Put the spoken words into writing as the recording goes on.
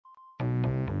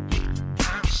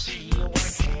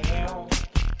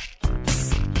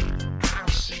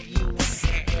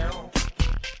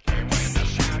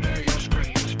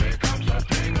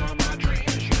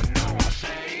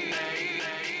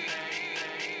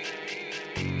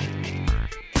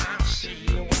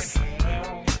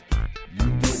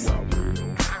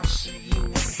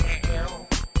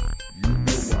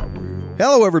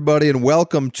Hello, everybody, and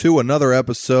welcome to another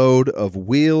episode of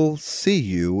We'll See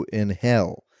You in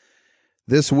Hell.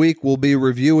 This week, we'll be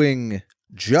reviewing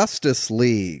Justice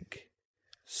League.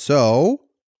 So,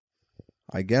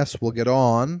 I guess we'll get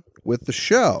on with the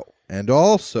show. And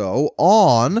also,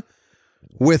 on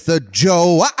with the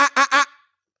Joe.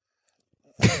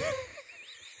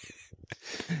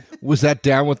 Was that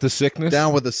Down with the Sickness?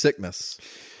 Down with the Sickness.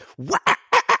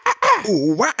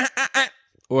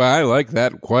 Well, I like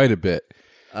that quite a bit.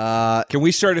 Can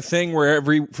we start a thing where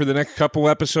for the next couple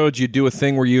episodes, you do a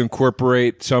thing where you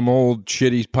incorporate some old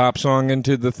shitty pop song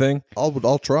into the thing?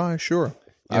 I'll try, sure.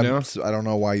 You know? I don't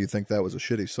know why you think that was a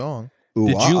shitty song.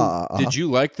 Did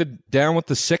you like the Down with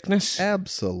the Sickness?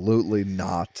 Absolutely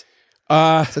not.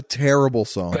 It's a terrible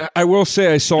song. I will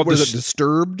say I saw What is it,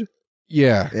 Disturbed?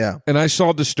 Yeah. Yeah. And I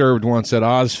saw Disturbed once at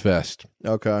Ozfest.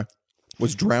 Okay.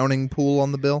 Was Drowning Pool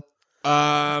on the bill?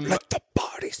 Let the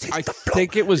bodies hit I the floor.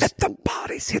 think it was. Let the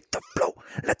bodies hit the floor.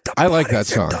 Let the I like that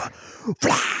bodies song. hit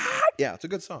the... Yeah, it's a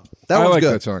good song. I one's like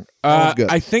good. that song. That one's good.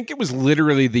 I think it was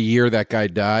literally the year that guy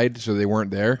died, so they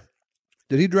weren't there.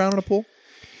 Did he drown in a pool?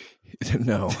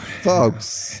 No.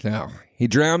 Folks. No. He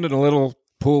drowned in a little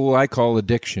pool I call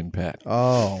addiction, Pat.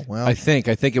 Oh, well, I think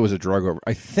it was a drug over.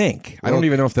 I think. I don't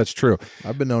even know if that's true.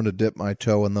 I've been known to dip my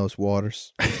toe in those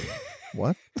waters.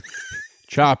 What?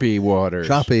 Choppy waters.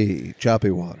 Choppy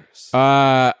waters.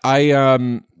 But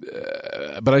I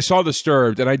saw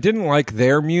Disturbed, and I didn't like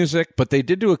their music, but they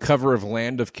did do a cover of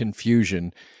Land of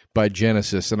Confusion by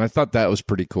Genesis, and I thought that was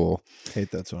pretty cool.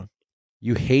 Hate that song.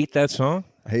 You hate that song?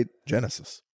 I hate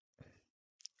Genesis.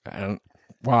 I don't.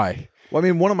 Why? Well, I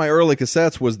mean, one of my early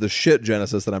cassettes was the shit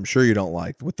Genesis that I'm sure you don't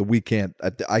like, with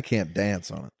the I Can't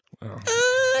Dance on it. Oh.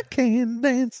 I can't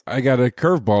dance. I got a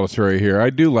curveball to throw you here.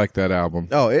 I do like that album.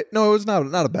 No, it was not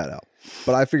a bad album.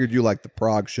 But I figured you liked the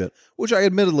prog shit, which I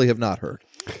admittedly have not heard.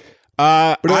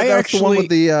 But that's the one with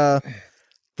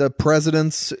the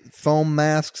president's foam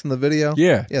masks in the video.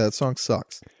 Yeah. That song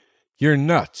sucks. You're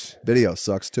nuts. Video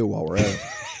sucks too. While we're at it,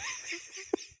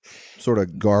 sort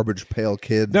of garbage pail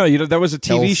kid. No, that was a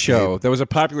TV Hellscape. show. There was a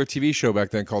popular TV show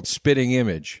back then called Spitting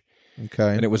Image.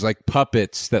 Okay, And it was like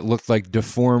puppets that looked like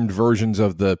deformed versions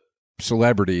of the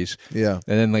celebrities. yeah.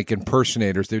 And then like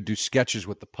impersonators, they would do sketches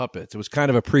with the puppets. It was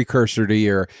kind of a precursor to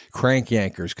your Crank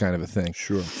Yankers kind of a thing.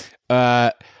 Sure.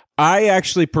 I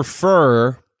actually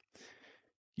prefer,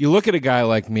 you look at a guy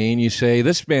like me and you say,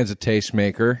 this man's a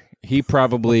tastemaker. He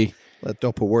probably...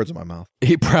 Don't put words in my mouth.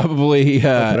 He probably...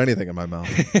 Don't put anything in my mouth.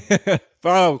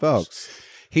 Folks.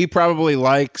 He probably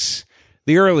likes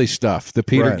the early stuff, the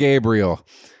Peter Right. Gabriel.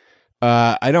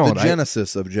 I don't. The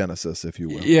Genesis of Genesis, if you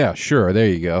will. Yeah, sure. There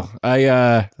you go.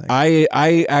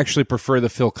 I actually prefer the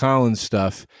Phil Collins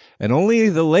stuff, and only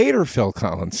the later Phil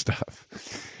Collins stuff.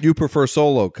 You prefer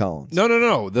solo Collins?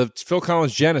 No. The Phil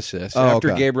Collins Genesis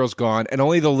after okay. Gabriel's gone, and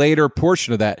only the later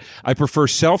portion of that. I prefer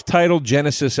self-titled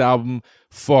Genesis album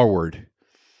forward.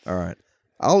 All right.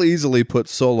 I'll easily put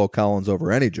solo Collins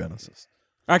over any Genesis.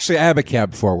 Actually,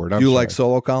 Abacab forward. You like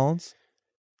solo Collins?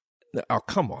 Oh,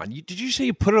 come on. Did you say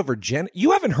you put it over Gen?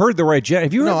 You haven't heard the right Gen.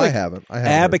 Have you heard No, like I haven't. I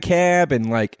haven't. Abacab and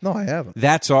like No, I haven't.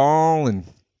 That's All and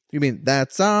You mean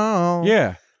That's All?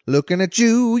 yeah. Looking at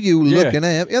you, Yeah. looking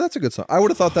at... Yeah, that's a good song. I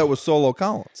would have thought that was solo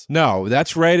Collins. No,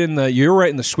 that's right you're right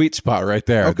in the sweet spot right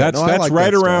there. Okay, That's no, I like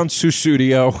right that around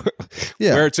Susudio,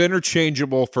 Yeah. where it's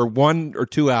interchangeable for one or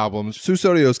two albums.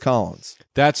 Susodio's Collins.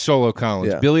 That's solo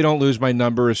Collins. Yeah. Billy Don't Lose My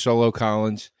Number is solo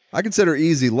Collins. I consider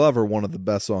Easy Lover one of the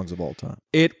best songs of all time.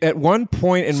 It at one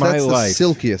point in my That's life, the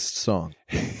silkiest song.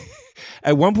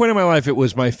 at one point in my life, it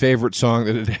was my favorite song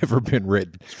that had ever been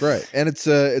written. It's great. And it's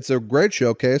a great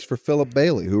showcase for Philip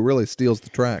Bailey, who really steals the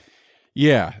track.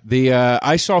 Yeah,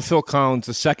 I saw Phil Collins.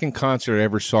 The second concert I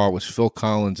ever saw was Phil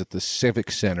Collins at the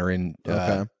Civic Center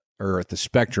or at the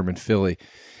Spectrum in Philly,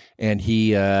 and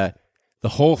he the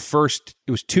whole first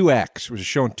it was 2 acts. It was a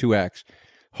show in 2 acts.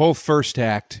 Whole first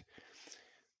act.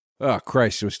 Oh,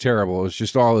 Christ, it was terrible. It was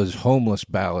just all his homeless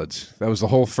ballads. That was the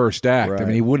whole first act. Right. I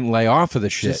mean, he wouldn't lay off of the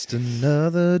shit. Just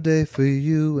another day for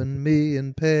you and me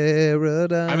in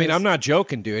paradise. I mean, I'm not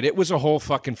joking, dude. It was a whole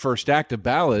fucking first act of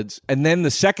ballads. And then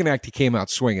the second act, he came out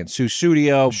swinging.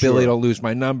 Susudio, Sure. Billy Don't Lose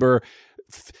My Number.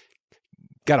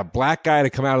 Got a black guy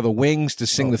to come out of the wings to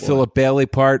sing the boy. Philip Bailey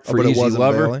part for but it Easy wasn't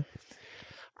Lover. Bailey?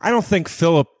 I don't think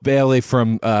Philip Bailey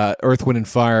from Earth, Wind, and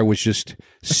Fire was just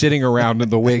sitting around in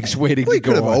the wings waiting Well, to he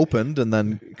could go have on. opened and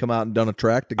then come out and done a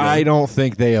track together. I don't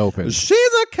think they opened. She's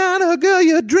the kind of girl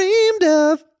you dreamed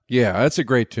of. Yeah, that's a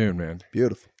great tune, man.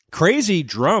 Beautiful. Crazy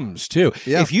drums too.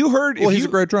 Yeah. If you heard, Well, if he's you,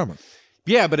 a great drummer.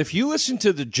 Yeah, but if you listen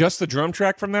to just the drum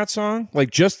track from that song,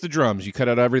 like just the drums, you cut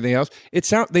out everything else.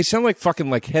 They sound like fucking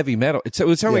like heavy metal. It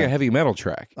would sound like a heavy metal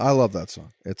track. I love that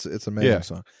song. It's an amazing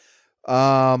song.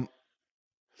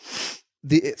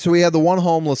 So we had the One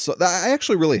Homeless. I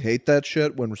actually really hate that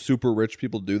shit when super rich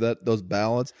people do that. Those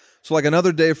ballads. So like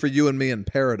Another Day for You and Me in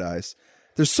Paradise.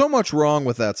 There's so much wrong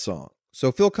with that song.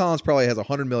 So Phil Collins probably has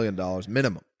 $100 million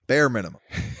minimum, bare minimum.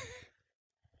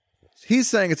 He's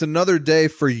saying it's another day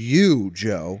for you,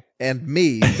 Joe, and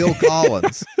me, Phil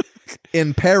Collins,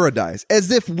 in paradise,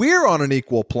 as if we're on an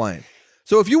equal plane.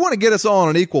 So if you want to get us all on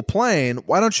an equal plane,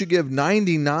 why don't you give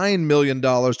 $99 million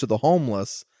to the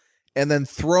homeless and then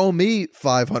throw me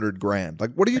 $500,000?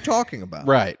 Like, what are you talking about?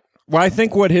 Right. Well, I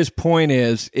think what his point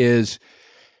is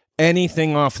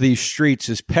anything off these streets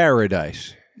is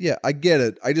paradise. Yeah, I get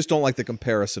it. I just don't like the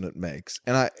comparison it makes.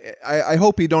 And I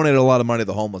hope he donated a lot of money to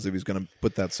the homeless if he's going to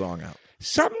put that song out.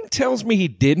 Something tells me he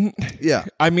didn't. Yeah.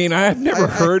 I mean, I've never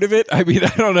heard of it. I mean,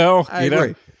 I don't know. I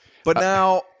agree. But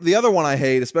now, the other one I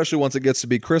hate, especially once it gets to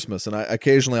be Christmas, and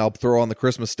occasionally I'll throw on the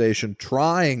Christmas station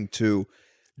trying to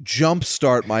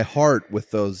jumpstart my heart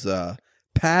with those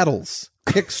paddles.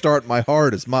 Kickstart My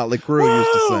Heart, as Motley Crue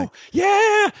used to sing.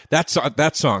 Yeah. That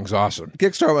song's awesome.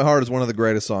 Kickstart My Heart is one of the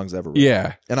greatest songs ever written.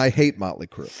 Yeah. And I hate Motley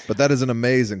Crue, but that is an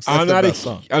amazing song. I'm not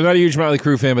a huge Motley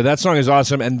Crue fan, but that song is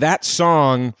awesome. And that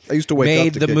song I used to wake made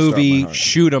up to the Kickstart movie My Heart.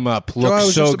 Shoot 'Em Up look I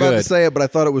was so just about good. to say it, but I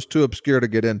thought it was too obscure to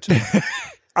get into.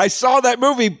 I saw that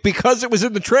movie because it was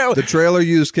in the trailer. The trailer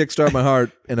used Kickstart My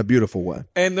Heart in a beautiful way.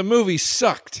 And the movie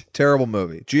sucked. Terrible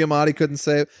movie. Giamatti couldn't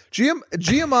say it.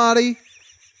 Giamatti,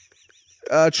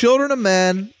 Children of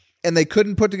Men, and they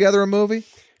couldn't put together a movie?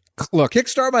 Look,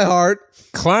 Kickstart My Heart.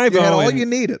 Clive You had Owen. all you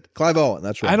needed. Clive Owen,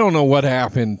 that's right. I don't know what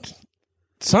happened.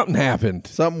 Something happened.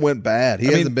 Something went bad. He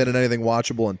hasn't been in anything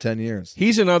watchable in 10 years.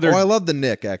 He's another. Oh, I love The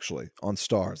Nick, actually, on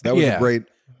Stars. That was a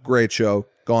great show.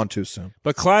 Gone too soon.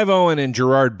 But Clive Owen and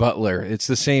Gerard Butler, it's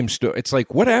the same story. It's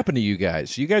like, what happened to you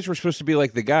guys? You guys were supposed to be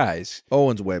like the guys.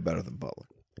 Owen's way better than Butler.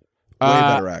 Way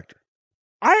better actor.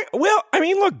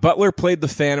 Look, Butler played the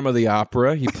Phantom of the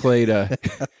Opera. He played a.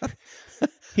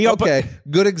 Okay,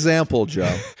 good example,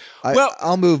 Joe.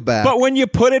 I'll move back. But when you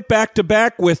put it back to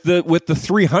back with the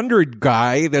 300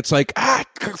 guy, that's like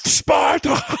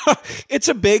Sparta. That's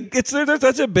a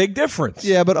big difference.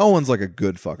 Yeah, but Owen's like a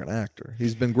good fucking actor.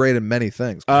 He's been great in many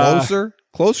things.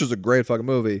 Closer's a great fucking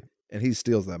movie, and he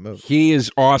steals that movie. He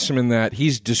is awesome in that.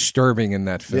 He's disturbing in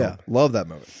that film. Yeah, love that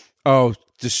movie. Oh,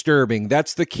 disturbing.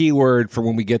 That's the key word for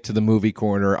when we get to the movie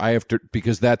corner. I have to,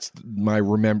 because that's my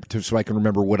so I can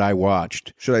remember what I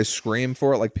watched. Should I scream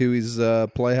for it like Pee-wee's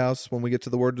Playhouse when we get to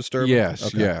the word disturbing? Yes.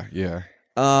 Okay. Yeah.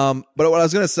 But what I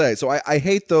was going to say, so I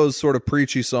hate those sort of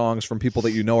preachy songs from people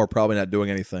that you know are probably not doing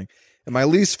anything. And my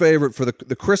least favorite for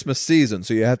the Christmas season,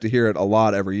 so you have to hear it a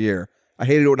lot every year. I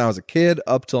hated it when I was a kid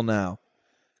up till now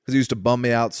because it used to bum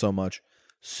me out so much.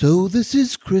 So this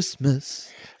is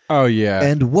Christmas. Oh yeah.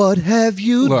 And what have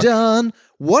you done?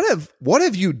 What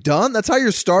have you done? That's how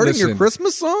you're starting your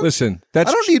Christmas song? Listen, I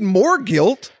don't need more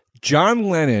guilt. John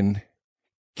Lennon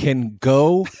can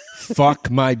go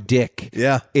fuck my dick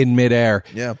in midair.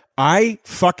 Yeah. I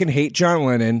fucking hate John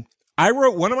Lennon. I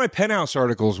wrote one of my Penthouse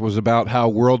articles was about how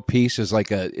world peace is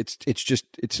like it's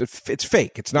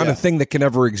fake. It's not a thing that can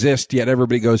ever exist, yet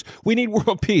everybody goes, we need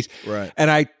world peace. Right.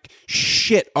 And I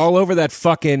shit all over that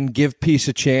fucking Give Peace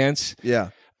a Chance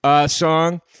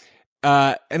song.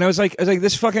 And I was like,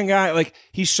 this fucking guy, like,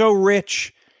 he's so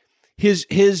rich.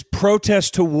 His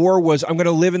protest to war was, I'm going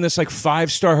to live in this like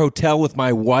 5-star hotel with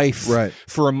my wife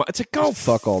for a month. It's like, go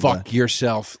fuck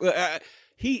yourself.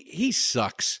 He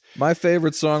sucks. My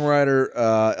favorite songwriter,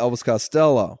 Elvis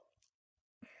Costello,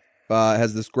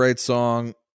 has this great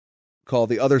song called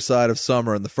 "The Other Side of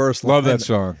Summer," and the first line, love that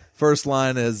song. First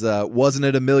line is, "Wasn't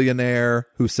it a millionaire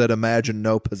who said imagine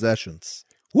no possessions?"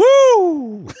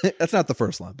 Woo! That's not the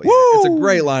first line, but it's a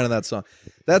great line in that song.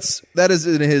 That is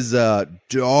in his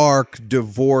dark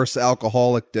divorce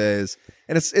alcoholic days,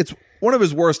 and it's one of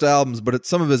his worst albums, but it's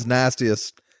some of his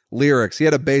nastiest lyrics. He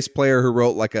had a bass player who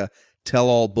wrote like a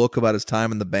tell-all book about his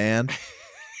time in the band,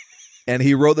 and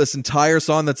he wrote this entire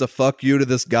song that's a fuck you to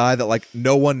this guy that like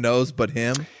no one knows but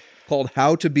him, called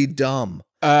 "How to Be Dumb."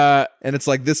 And it's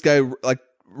like this guy like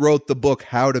wrote the book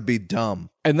How to Be Dumb.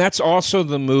 And that's also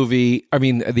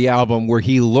the album where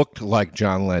he looked like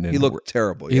John Lennon. He looked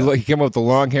terrible. He came up with the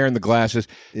long hair and the glasses.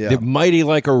 Yeah. The Mighty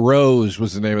Like a Rose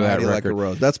was the name of that record. Like a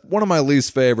Rose. That's one of my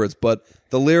least favorites, but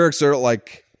the lyrics are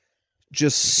like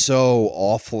just so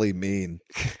awfully mean.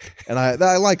 And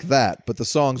I like that, but the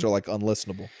songs are like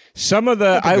unlistenable. Some of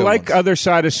the I like ones. Other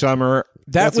Side of Summer.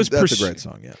 That's a great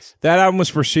song, yes. That album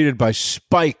was preceded by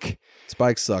Spike.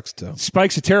 Spike sucks too.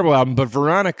 Spike's a terrible album, but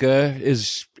Veronica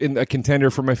is in a contender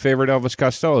for my favorite Elvis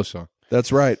Costello song.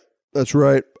 That's right. That's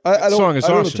right. I don't song is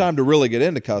have awesome. time to really get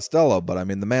into Costello, but I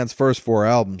mean, the man's first 4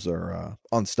 albums are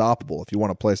unstoppable. If you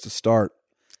want a place to start,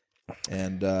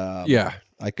 and Yeah.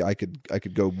 I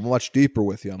could go much deeper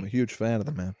with you. I'm a huge fan of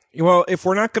the man. Well, if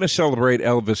we're not going to celebrate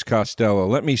Elvis Costello,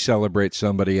 let me celebrate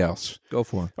somebody else. Go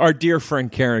for it. Our dear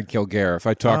friend Karen Kilgariff.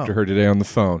 I talked to her today on the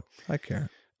phone. Hi, Karen.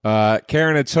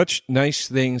 Karen had such nice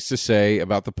things to say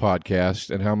about the podcast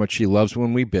and how much she loves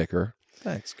when we bicker.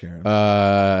 Thanks, Karen.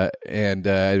 And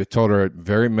I told her it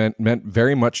meant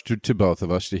very much to both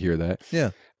of us to hear that.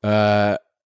 Yeah.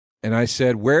 And I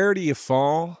said, where do you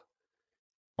fall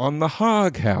on the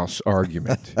Hog House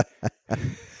argument?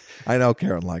 I know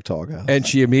Karen liked Hog House. And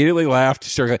she immediately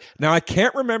laughed. Now, I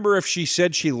can't remember if she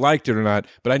said she liked it or not,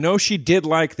 but I know she did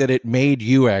like that it made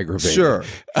you aggravated. Sure.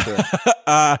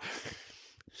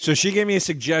 So she gave me a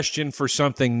suggestion for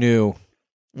something new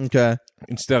Okay.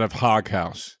 instead of Hog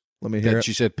House. Let me hear That it.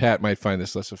 she said Pat might find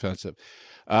this less offensive.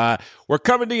 We're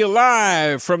coming to you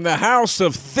live from the house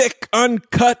of thick,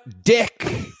 uncut dick.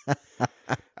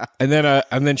 and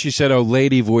then she said, "Oh,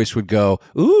 lady voice would go,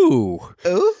 ooh."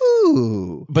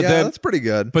 Ooh. But yeah, then- that's pretty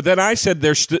good. But then I said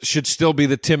there should still be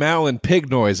the Tim Allen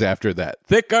pig noise after that.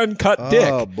 Thick, uncut dick.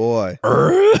 Oh, boy.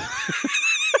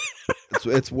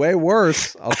 It's way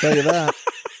worse. I'll tell you that.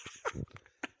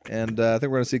 And I think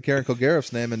we're going to see Karen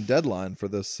Kilgariff's name in Deadline for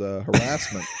this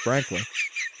harassment, frankly.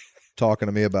 Talking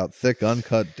to me about thick,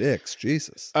 uncut dicks.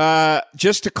 Jesus.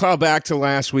 Just to call back to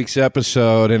last week's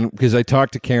episode, and because I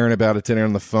talked to Karen about it today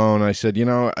on the phone, I said,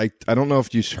 I don't know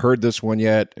if you heard this one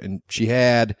yet, and she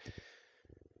had.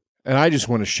 And I just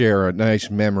want to share a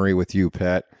nice memory with you,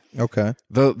 Pat. Okay.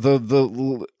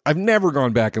 I've never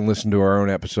gone back and listened to our own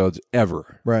episodes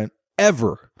ever. Right.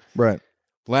 Ever. Right.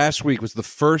 Last week was the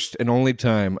first and only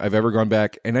time I've ever gone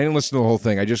back, and I didn't listen to the whole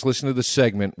thing. I just listened to the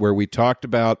segment where we talked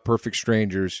about Perfect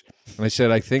Strangers, and I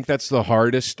said, I think that's the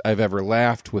hardest I've ever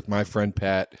laughed with my friend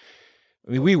Pat.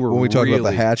 I mean, we were When we talked about the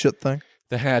really- hatchet thing?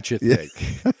 the hatchet thing.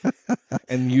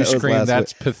 And you That was screamed, last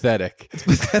that's pathetic.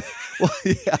 Well,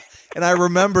 yeah. And I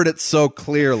remembered it so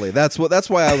clearly. That's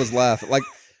why I was laughing. Like,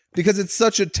 because it's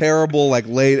such a terrible, like,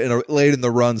 late in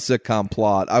the run sitcom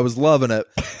plot. I was loving it.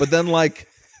 But then, like,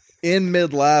 in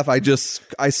mid laugh, I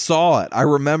saw it. I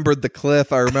remembered the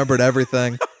cliff. I remembered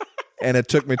everything. And it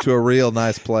took me to a real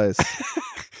nice place.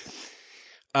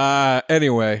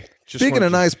 Anyway. Just Speaking wanted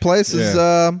of to- nice places,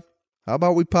 Yeah. how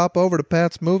about we pop over to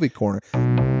Pat's Movie Corner?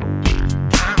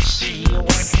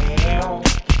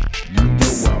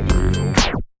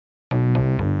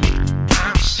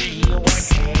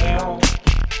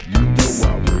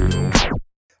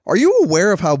 Are you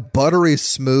aware of how buttery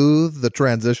smooth the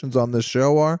transitions on this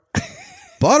show are?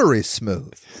 Buttery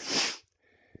smooth.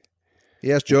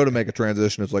 He asked Joe to make a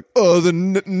transition. It's like,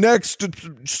 the next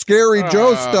scary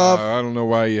Joe stuff. I don't know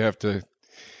why you have to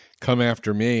come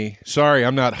after me. Sorry,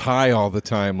 I'm not high all the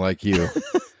time like you.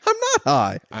 I'm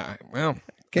not high.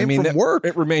 Came from work.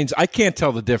 It remains. I can't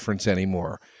tell the difference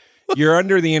anymore. You're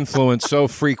under the influence so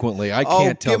frequently. I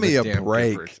can't tell. give me the a damn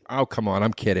break. difference. Oh, come on.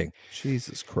 I'm kidding.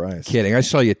 Jesus Christ. Kidding. I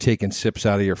saw you taking sips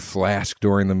out of your flask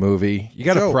during the movie. You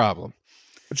got Joe. a problem.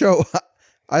 Joe,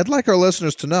 I'd like our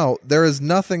listeners to know there is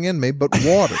nothing in me but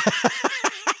water.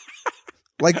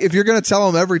 Like, if you're going to tell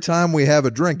them every time we have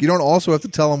a drink, you don't also have to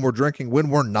tell them we're drinking when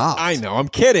we're not. I know. I'm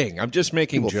kidding. I'm just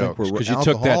making People think jokes we're because you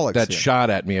took alcoholics that here. shot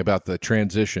at me about the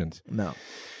transitions. No.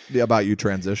 Yeah, about you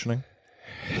transitioning?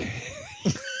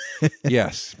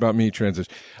 Yes, about me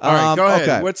transition. All right, go ahead.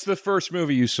 okay. What's the first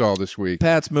movie you saw this week?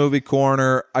 Pat's Movie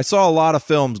Corner. I saw a lot of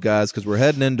films, guys, because we're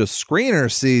heading into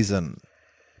screener season.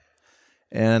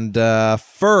 And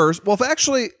first,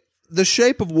 actually, The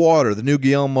Shape of Water, the new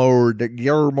Guillermo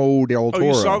del Toro. Oh,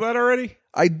 you saw that already?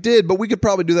 I did, but we could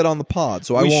probably do that on the pod,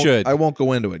 so We should. I won't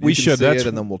go into it. We You can should. see That's it,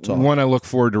 and then we'll talk. one I look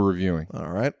forward to reviewing. All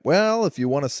right. Well, if you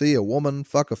want to see a woman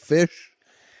fuck a fish,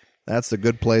 that's a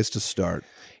good place to start.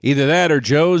 Either that or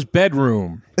Joe's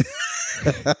bedroom.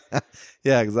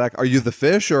 Yeah, exactly. Are you the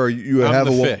fish, or you I'm have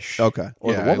the a woman? fish. Okay,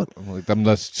 or the woman. I'm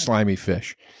the slimy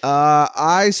fish.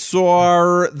 I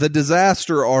saw The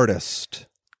Disaster Artist,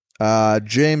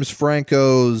 James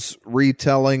Franco's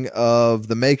retelling of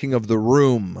the making of The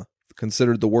Room,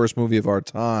 considered the worst movie of our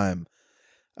time.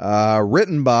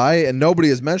 Written by, and nobody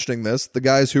is mentioning this, the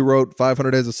guys who wrote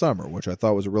 500 Days of Summer, which I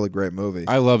thought was a really great movie.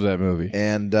 I love that movie.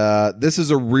 And this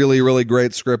is a really, really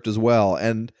great script as well.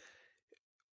 And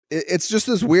it's just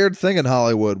this weird thing in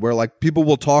Hollywood where, like, people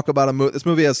will talk about a movie. This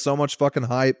movie has so much fucking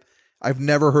hype. I've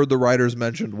never heard the writers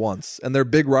mentioned once. And they're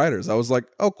big writers. I was like,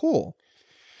 oh, cool.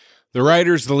 The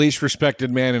writer's the least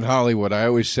respected man in Hollywood. I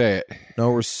always say it. No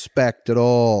respect at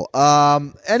all.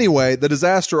 Anyway, The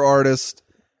Disaster Artist,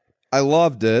 I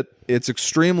loved it. It's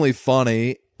extremely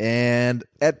funny, and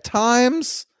at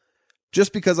times,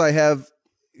 just because I have,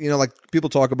 like people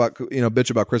talk about,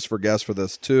 bitch about Christopher Guest for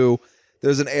this too,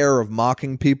 there's an air of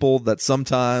mocking people that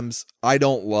sometimes I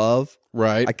don't love.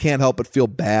 Right. I can't help but feel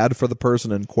bad for the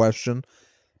person in question.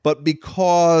 But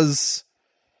because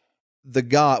the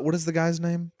guy, what is the guy's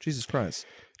name? Jesus Christ.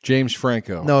 James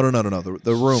Franco. No.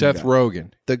 The Room Seth guy.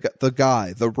 Rogen. The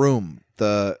guy, The Room,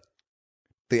 the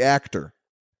actor.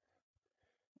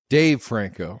 Dave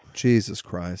Franco. Jesus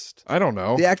Christ. I don't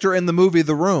know. The actor in the movie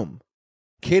The Room.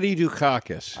 Kitty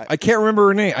Dukakis. I can't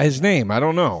remember his name. I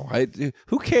don't know.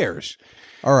 Who cares?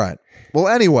 All right. Well,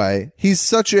 anyway, he's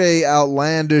such a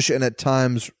outlandish and at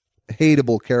times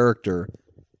hateable character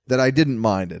that I didn't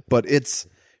mind it. But it's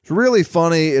really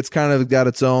funny. It's kind of got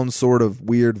its own sort of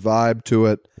weird vibe to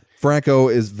it. Franco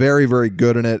is very, very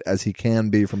good in it, as he can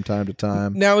be from time to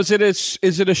time. Now, is it a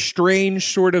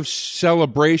strange sort of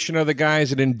celebration of the guy?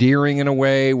 Is it endearing in a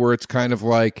way where it's kind of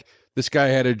like this guy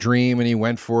had a dream and he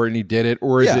went for it and he did it?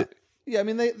 Or is it... Yeah, I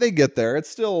mean, they get there. It's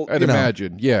still... I'd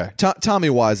imagine, yeah. Tommy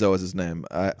Wiseau is his name.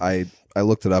 I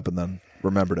looked it up and then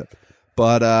remembered it.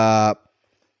 But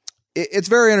it's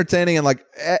very entertaining, and like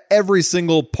every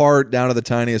single part, down to the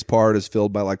tiniest part, is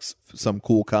filled by like some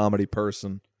cool comedy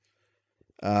person.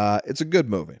 It's a good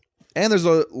movie. And there's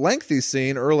a lengthy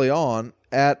scene early on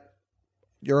at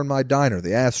You're in My Diner,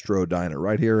 the Astro Diner,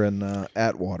 right here in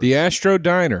Atwater. The Astro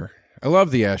Diner. I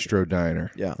love the Astro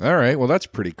Diner. Yeah. All right. Well, that's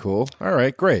pretty cool. All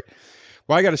right. Great.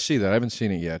 Well, I got to see that. I haven't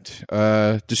seen it yet.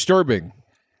 Disturbing.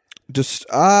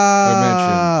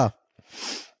 I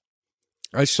mentioned.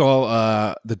 I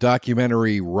saw the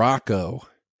documentary Rocco.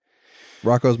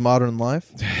 Rocco's Modern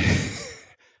Life?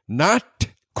 Not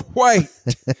quite.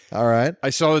 All right.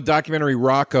 I saw the documentary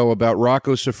Rocco about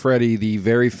Rocco Siffredi, the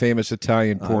very famous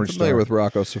Italian porn I'm familiar star. with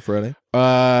Rocco Siffredi.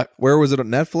 Where was it, on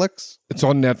Netflix? It's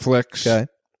on Netflix. Okay.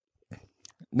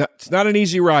 No, it's not an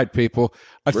easy ride, people.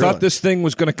 I thought this thing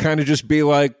was going to kind of just be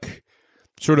like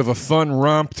sort of a fun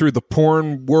romp through the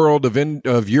porn world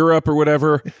of Europe or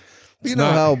whatever. You know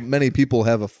how many people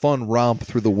have a fun romp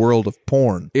through the world of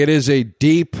porn. It is a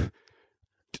deep,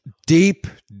 deep,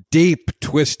 deep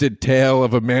twisted tale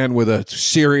of a man with a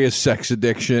serious sex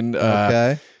addiction.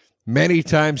 Okay. Many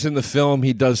times in the film,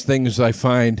 he does things I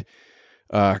find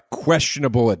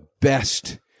questionable at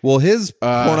best. Well, his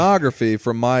pornography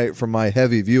from my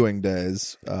heavy viewing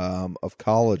days of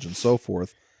college and so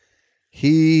forth,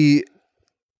 he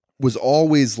was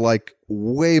always like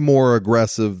way more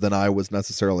aggressive than I was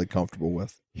necessarily comfortable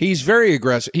with. He's very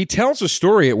aggressive. He tells a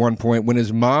story at one point when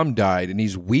his mom died, and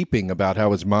he's weeping about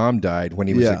how his mom died when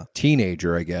he was a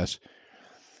teenager, I guess.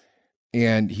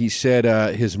 And he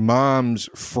said his mom's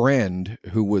friend,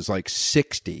 who was like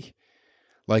 60,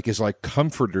 like is like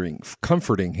comforting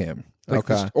him.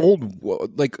 Like okay. This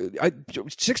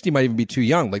old, 60 might even be too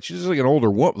young. Like she's like an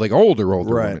older woman, like older right.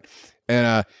 woman.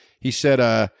 And he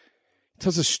said,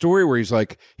 tells a story where he's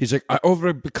like, I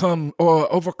overcome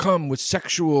with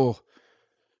sexual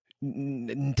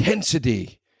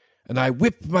intensity, and I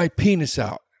whip my penis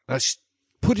out, and I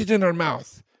put it in her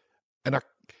mouth, and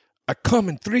I come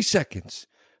in 3 seconds,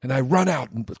 and I run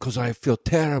out because I feel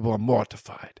terrible and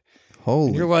mortified. Holy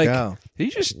and you're like, cow.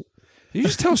 Did you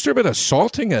just tell a story about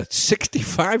assaulting a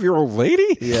 65-year-old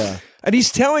lady? Yeah. And he's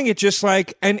telling it just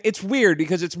like, and it's weird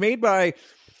because it's made by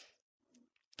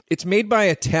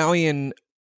Italian,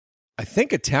 I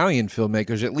think Italian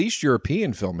filmmakers, at least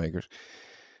European filmmakers.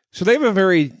 So they have a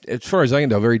very, as far as I can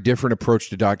tell, very different approach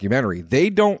to documentary. They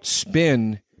don't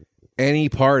spin any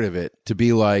part of it to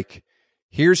be like,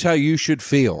 here's how you should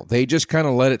feel. They just kind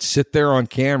of let it sit there on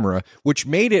camera, which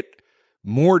made it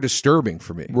more disturbing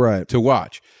for me to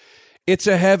watch. It's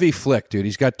a heavy flick, dude.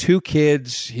 He's got 2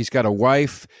 kids. He's got a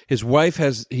wife. His wife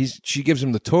she gives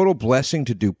him the total blessing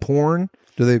to do porn.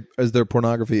 Is there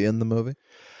pornography in the movie?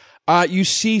 You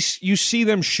see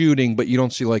them shooting, but you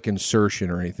don't see like insertion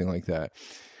or anything like that.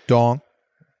 Dong.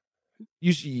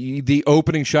 The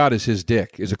opening shot is his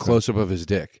dick, is a close up of his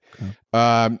dick,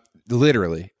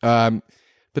 literally. But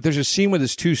there's a scene with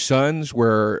his 2 sons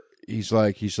where he's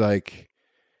like,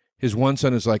 his one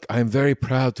son is like, "I'm very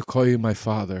proud to call you my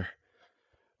father.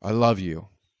 I love you,"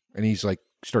 and he's like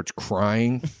starts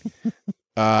crying.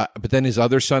 But then his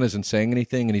other son isn't saying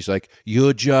anything, and he's like,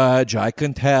 "You judge, I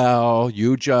can tell.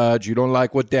 You judge. You don't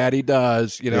like what Daddy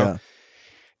does." You know,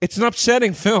 It's an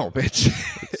upsetting film. It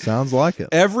sounds like it.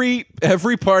 Every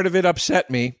part of it upset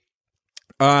me,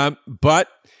 but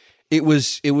it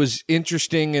was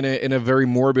interesting in a very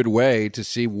morbid way to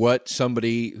see what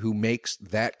somebody who makes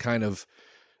that kind of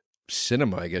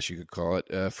cinema, I guess you could call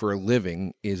it, for a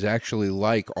living is actually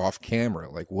like off camera.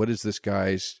 Like, what is this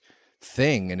guy's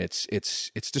thing? And it's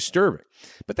disturbing.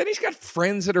 But then he's got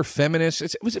friends that are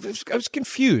feminists. I was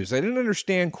confused. I didn't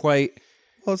understand quite.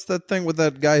 Well, it's that thing with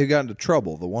that guy who got into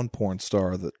trouble, the one porn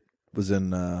star that was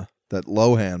in that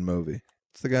Lohan movie.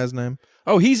 What's the guy's name?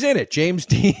 Oh, he's in it. James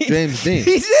Dean. James Dean.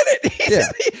 He's in it.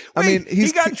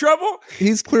 He got in trouble?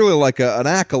 He's clearly like an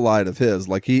acolyte of his.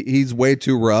 Like he's way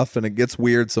too rough, and it gets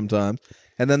weird sometimes.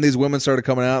 And then these women started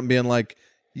coming out and being like,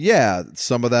 yeah,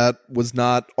 some of that was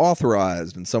not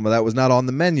authorized, and some of that was not on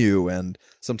the menu, and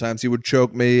sometimes he would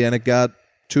choke me, and it got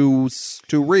too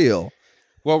real.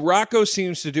 Well, Rocco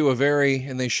seems to do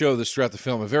and they show this throughout the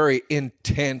film, a very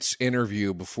intense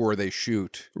interview before they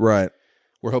shoot. Right.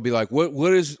 Where he'll be like,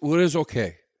 what is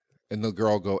okay? And the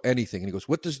girl will go, anything. And he goes,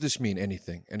 what does this mean?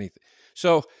 Anything.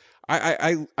 So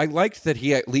I liked that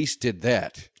he at least did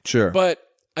that. Sure. But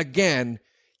again,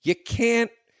 you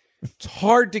can't, it's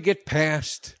hard to get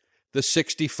past the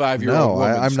 65-year-old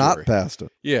woman I'm story. not past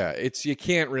it. Yeah, you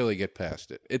can't really get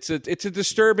past it. It's a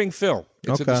disturbing film.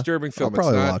 It's a disturbing film. I'll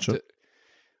probably watch it.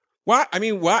 Why? I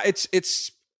mean, why?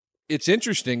 It's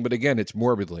interesting, but again, it's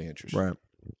morbidly interesting. Right.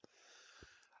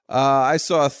 I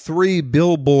saw 3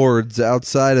 billboards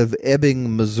outside of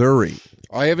Ebbing, Missouri.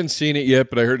 I haven't seen it yet,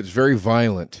 but I heard it's very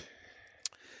violent.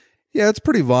 Yeah, it's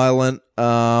pretty violent.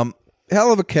 Hell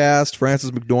of a cast.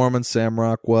 Frances McDormand, Sam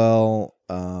Rockwell.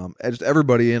 Just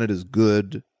everybody in it is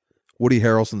good. Woody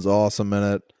Harrelson's awesome in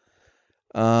it.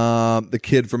 The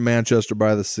kid from Manchester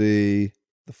by the Sea,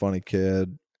 the funny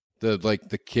kid.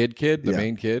 The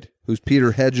main kid? Who's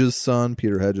Peter Hedges' son.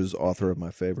 Peter Hedges, author of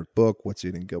my favorite book, What's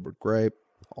Eating Gilbert Grape.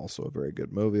 Also a very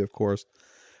good movie, of course.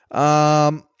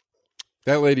 That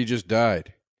lady just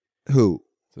died. Who?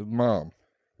 The mom.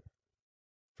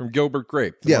 From Gilbert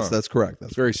Grape. Yes, mom. That's correct.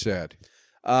 That's very sad.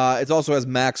 It also has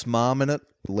Mac's mom in it,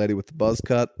 the lady with the buzz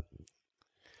cut.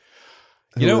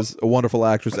 Who is a wonderful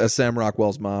actress as Sam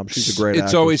Rockwell's mom. She's a great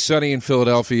actress. It's Always Sunny in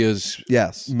Philadelphia's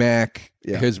Mac,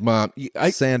 Yeah. his mom.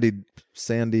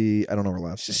 Sandy, I don't know her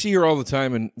last name. I see her all the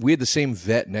time, and we had the same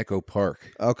vet in Echo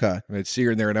Park. Okay. And I'd see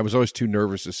her in there, and I was always too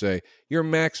nervous to say, "You're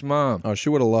Mac's mom." Oh, she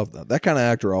would have loved that. That kind of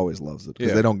actor always loves it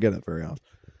because they don't get it very often.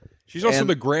 She's also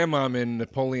the grandmom in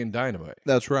Napoleon Dynamite.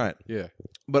 That's right. Yeah.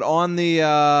 But on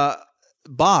the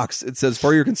box, it says,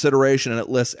 for your consideration, and it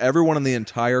lists everyone in the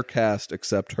entire cast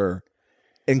except her,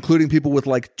 including people with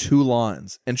like 2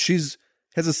 lines. And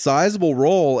has a sizable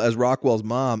role as Rockwell's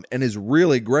mom and is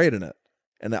really great in it.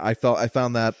 And I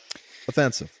found that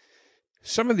offensive.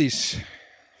 Some of these,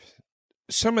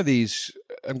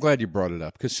 I'm glad you brought it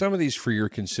up, because some of these for your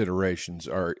considerations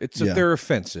they're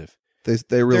offensive.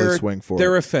 They really swing for it.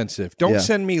 They're offensive. Don't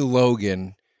send me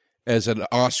Logan as an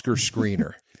Oscar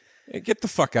screener. Get the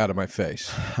fuck out of my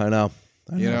face. I know.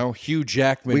 You know, Hugh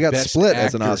Jackman. We got Best Split actor.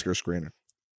 as an Oscar screener.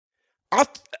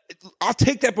 I'll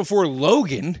take that before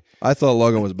Logan. I thought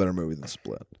Logan was a better movie than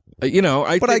Split. I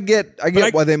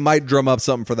get why they might drum up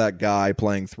something for that guy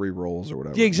playing 3 roles or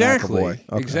whatever. Yeah, exactly. Okay.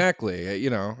 Exactly. I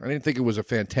didn't think it was a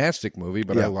fantastic movie,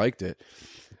 but I liked it.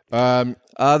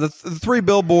 The 3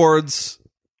 billboards.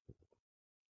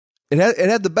 It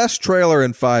had the best trailer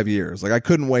in 5 years. Like I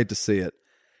couldn't wait to see it,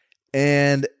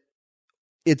 and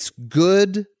it's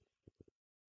good.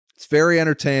 It's very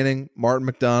entertaining. Martin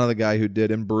McDonagh, the guy who did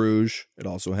In Bruges. It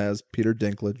also has Peter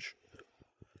Dinklage.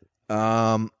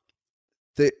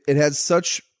 It has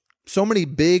so many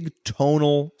big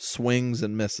tonal swings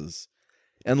and misses,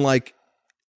 and like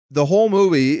the whole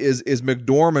movie is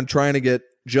McDormand trying to get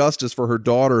justice for her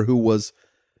daughter who was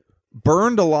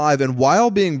burned alive, and while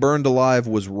being burned alive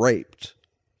was raped.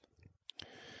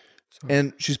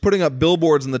 And she's putting up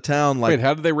billboards in the town like, wait,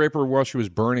 how did they rape her while she was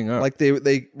burning up? Like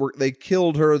they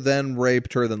killed her, then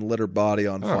raped her, then lit her body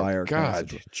on fire.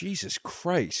 God, Jesus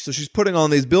Christ! So she's putting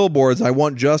on these billboards. I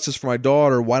want justice for my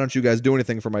daughter. Why don't you guys do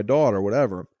anything for my daughter?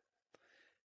 Whatever.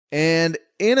 And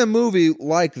in a movie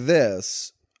like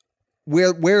this,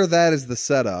 where that is the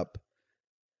setup,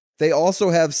 they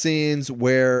also have scenes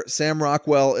where Sam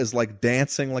Rockwell is like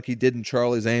dancing like he did in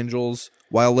Charlie's Angels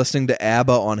while listening to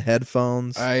ABBA on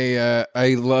headphones. I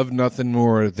love nothing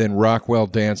more than Rockwell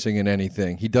dancing in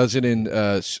anything. He does it in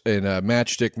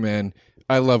Matchstick Men.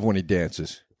 I love when he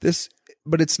dances.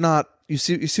 But it's not. You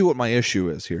see what my issue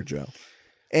is here, Joe.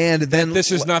 And then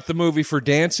this is not the movie for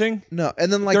dancing. No,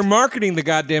 and then like they're marketing the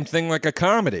goddamn thing like a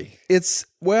comedy.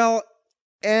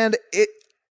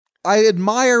 I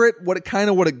admire it, what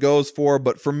it goes for,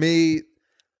 but for me,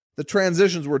 the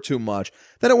transitions were too much.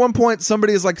 Then at one point,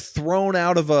 somebody is like thrown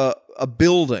out of a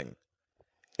building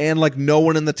and like no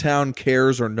one in the town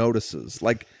cares or notices.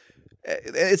 Like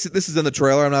this is in the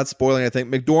trailer. I'm not spoiling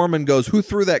anything. McDormand goes, "Who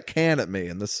threw that can at me?"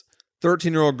 And this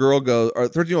 13-year-old girl goes, or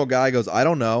 13-year-old guy goes, "I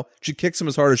don't know." She kicks him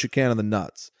as hard as she can in the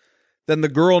nuts. Then the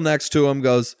girl next to him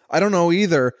goes, "I don't know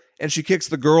either," and she kicks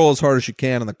the girl as hard as she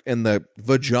can in the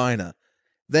vagina.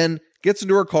 Then gets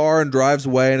into her car and drives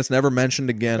away, and it's never mentioned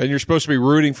again. And you're supposed to be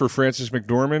rooting for Frances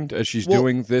McDormand as she's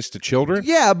doing this to children?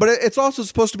 Yeah, but it's also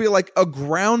supposed to be like a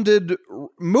grounded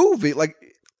movie. Like,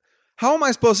 how am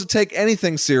I supposed to take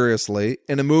anything seriously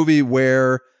in a movie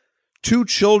where 2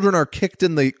 children are kicked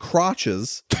in the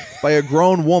crotches by a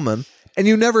grown woman and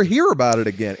you never hear about it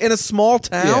again in a small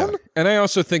town? Yeah. And I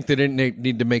also think they didn't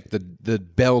need to make the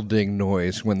bell ding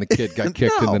noise when the kid got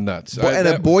kicked in the nuts.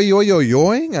 A boy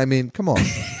yo-yo-yoing? I mean, come on.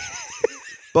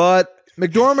 But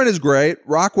McDormand is great.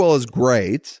 Rockwell is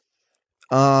great.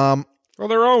 Well,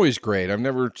 they're always great. I've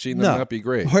never seen them not be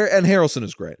great. And Harrelson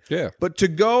is great. Yeah. But to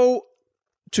go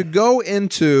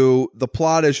into the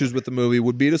plot issues with the movie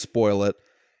would be to spoil it.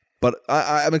 But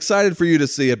I'm excited for you to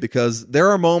see it because there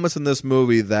are moments in this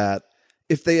movie that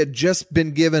if they had just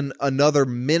been given another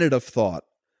minute of thought,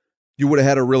 you would have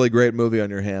had a really great movie on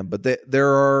your hand. But there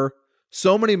are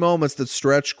so many moments that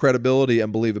stretch credibility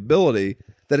and believability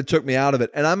that it took me out of it.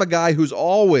 And I'm a guy who's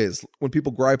always, when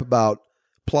people gripe about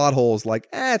plot holes, like,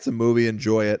 it's a movie,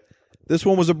 enjoy it. This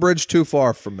one was a bridge too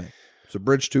far for me. It's a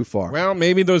bridge too far. Well,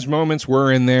 maybe those moments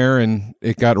were in there and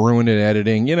it got ruined in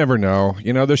editing. You never know.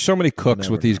 You know, there's so many cooks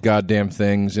with these goddamn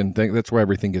things, and that's why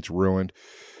everything gets ruined.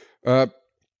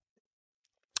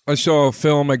 I saw a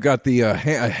film. I got the a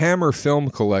Hammer film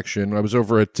collection. I was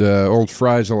over at Old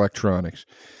Fry's Electronics.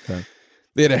 Okay.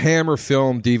 They had a Hammer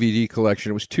film DVD collection.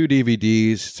 It was 2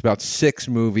 DVDs. It's about 6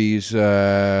 movies.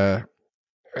 Let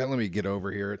me get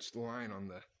over here. It's the line on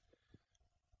the...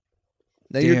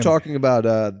 Now you're talking about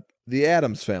The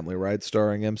Addams Family, right?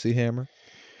 Starring MC Hammer?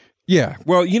 Yeah.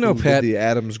 Well, you know, Pat... The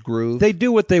Addams Groove. They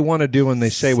do what they want to do and they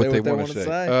say what they want to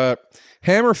say.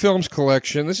 Hammer Films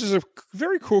collection. This is a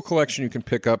very cool collection you can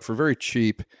pick up for very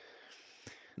cheap.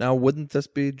 Now, wouldn't this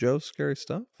be Joe's Scary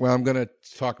Stuff? Well, I'm going to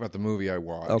talk about the movie I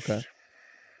watched. Okay.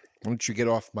 Why don't you get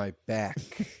off my back?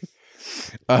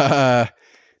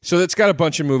 So it's got a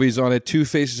bunch of movies on it. 2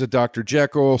 Faces of Dr.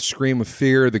 Jekyll, Scream of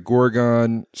Fear, The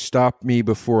Gorgon, Stop Me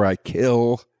Before I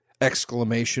Kill,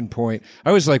 exclamation point. I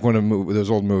always like one of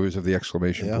those old movies of the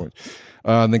exclamation point.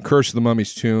 And then Curse of the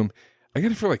Mummy's Tomb. I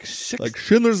got it for like $6. Like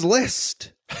Schindler's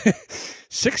List.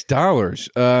 $6.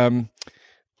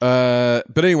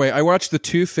 But anyway, I watched the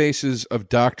 2 Faces of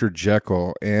Dr.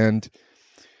 Jekyll, and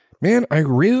man, I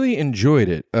really enjoyed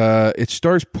it. It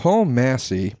stars Paul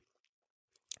Massey,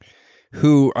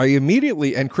 who I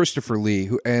immediately, and Christopher Lee,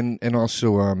 who and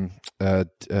also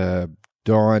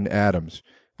Dawn Adams.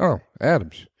 Oh,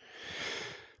 Adams.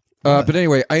 But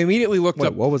anyway, I immediately looked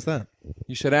up. What was that?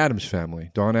 You said Adams Family,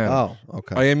 Dawn Adams. Oh,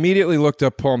 okay. I immediately looked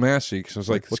up Paul Massey because I was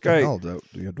like, this what guy the hell? Do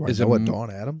I know what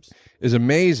Dawn Adams is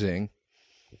amazing.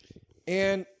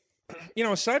 And, you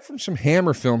know, aside from some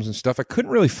Hammer films and stuff, I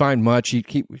couldn't really find much.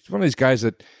 He's one of these guys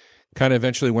that kind of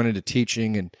eventually went into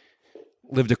teaching and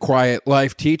lived a quiet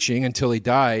life teaching until he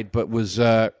died, but was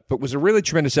a really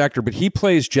tremendous actor. But he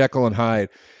plays Jekyll and Hyde,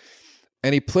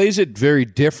 and he plays it very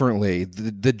differently.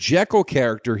 The Jekyll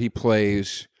character he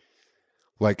plays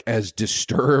like as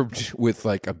disturbed with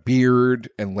like a beard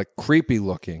and like creepy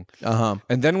looking. Uh-huh.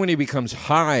 And then when he becomes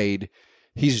Hyde,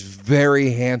 he's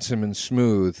very handsome and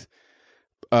smooth.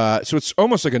 So it's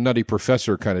almost like a Nutty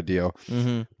Professor kind of deal,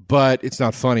 but it's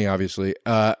not funny, obviously.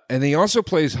 And he also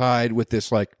plays Hyde with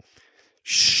this like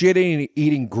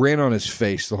shit-eating grin on his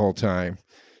face the whole time.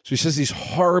 So he says these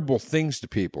horrible things to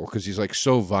people because he's like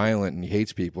so violent and he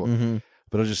hates people.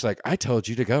 But I'm just like, I told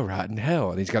you to go rot in hell.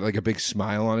 And he's got like a big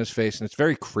smile on his face, and it's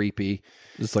very creepy.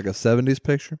 Just like a 70s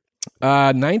picture?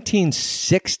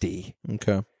 1960.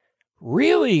 Okay.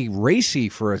 Really racy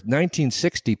for a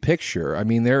 1960 picture. I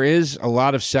mean, there is a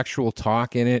lot of sexual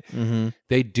talk in it.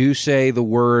 They do say the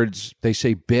words, they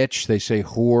say bitch, they say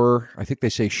whore. I think they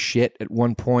say shit at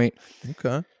one point.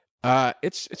 Okay.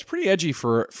 It's pretty edgy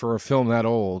for a film that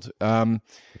old.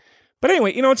 But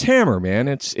anyway, you know, it's Hammer, man.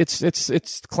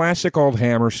 It's classic old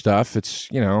Hammer stuff. It's,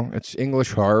 you know, it's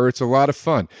English horror. It's a lot of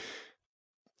fun.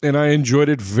 And I enjoyed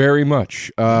it very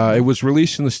much. It was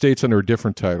released in the States under a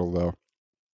different title, though.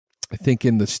 I think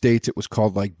in the States it was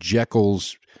called like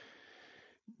Jekyll's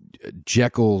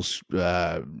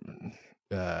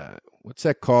what's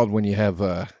that called when you have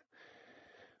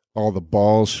all the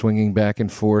balls swinging back and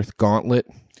forth? Gauntlet?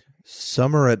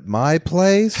 Summer at My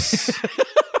Place?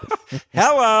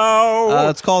 Hello!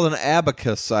 It's called an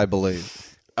abacus, I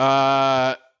believe.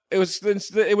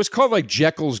 it was called like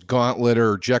Jekyll's Gauntlet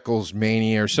or Jekyll's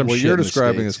Mania or some What shit. you're in the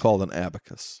describing States. is called an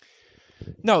abacus.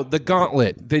 No, the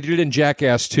Gauntlet. They did it in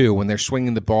Jackass 2 when they're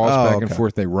swinging the balls back and okay.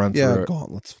 forth. They run Yeah, through it.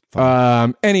 gauntlets.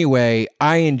 Fine. Anyway,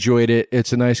 I enjoyed it.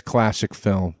 It's a nice classic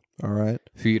film All right.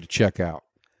 for you to check out.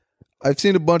 I've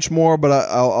seen a bunch more, but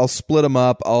I'll split them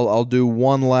up. I'll do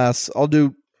one last. I'll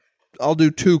do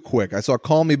two quick. I saw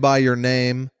Call Me by Your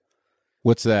Name,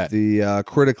 What's that? the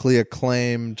critically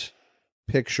acclaimed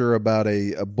picture about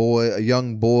a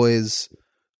young boy's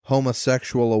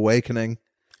homosexual awakening.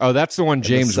 Oh, that's the one in the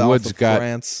James south Woods of got.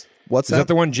 France. What's Is that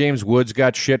the one James Woods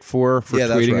got shit for yeah,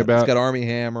 that's tweeting right. about? It's got Army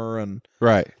Hammer and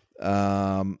Right.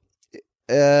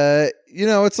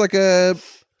 it's like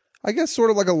I guess sort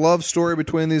of like a love story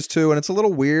between these two, and it's a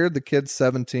little weird. The kid's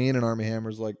 17 and Army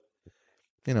Hammer's like,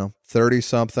 30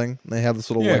 something. They have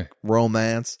this little Yeah. like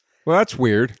romance. Well, that's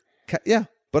weird. Yeah,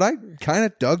 but I kind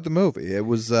of dug the movie. It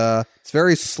was it's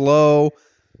very slow,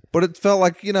 but it felt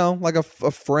like like a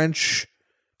French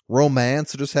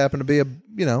romance. It just happened to be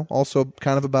also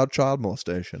kind of about child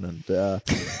molestation, and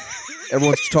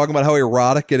everyone's talking about how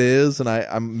erotic it is, and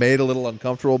I'm made a little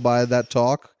uncomfortable by that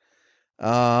talk.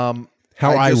 How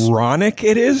ironic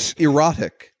it is.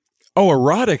 Erotic. Oh,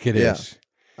 erotic it Yeah. is.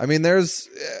 I mean, there's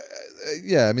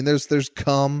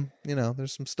cum.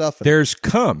 There's some stuff. There's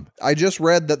cum. I just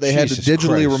read that they had to Jesus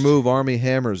digitally Christ. remove Army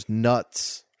Hammer's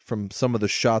nuts from some of the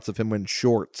shots of him in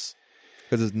shorts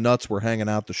because his nuts were hanging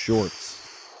out the shorts.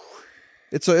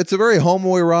 It's a very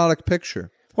homoerotic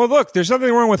picture. Well, look, there's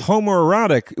nothing wrong with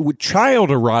homoerotic. With child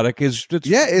erotic it's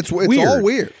It's weird. all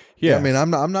weird. Yeah. I mean,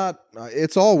 I'm not.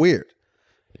 It's all weird.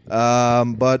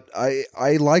 But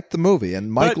I liked the movie,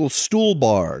 and Michael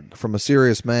Stuhlbarg from A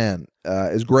Serious Man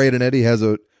is great in it. He has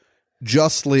a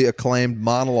justly acclaimed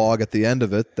monologue at the end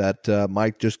of it that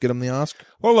might just get him the Oscar.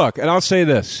 Well, look, and I'll say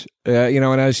this,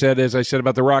 and as I said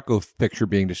about the Rocco picture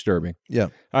being disturbing. Yeah.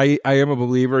 I am a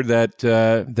believer that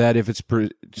if it's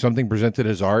something presented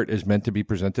as art is meant to be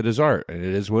presented as art, and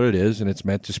it is what it is, and it's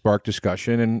meant to spark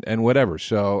discussion and whatever.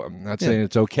 So I'm not saying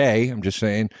it's okay. I'm just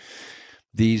saying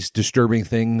these disturbing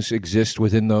things exist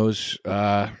within those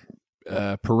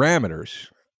parameters.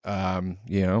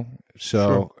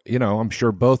 So I'm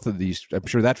sure both of these. I'm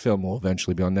sure that film will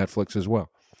eventually be on Netflix as well.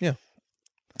 Yeah.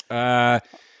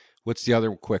 What's the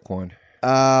other quick one?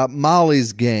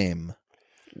 Molly's Game,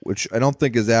 which I don't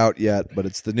think is out yet, but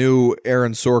it's the new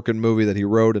Aaron Sorkin movie that he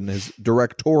wrote in his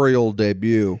directorial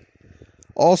debut.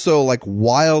 Also, like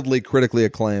wildly critically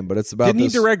acclaimed, but it's about. Didn't he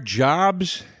direct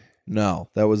Jobs? No,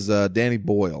 that was Danny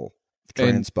Boyle,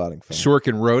 Train Spotting film.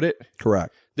 Sorkin wrote it.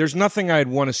 Correct. There's nothing I'd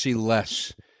want to see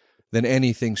less than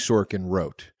anything Sorkin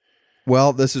wrote.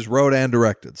 Well, this is wrote and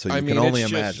directed, so you can only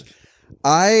imagine.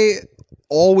 I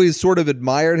always sort of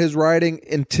admired his writing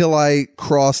until I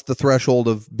crossed the threshold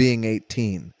of being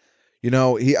 18.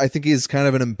 I think he's kind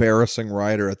of an embarrassing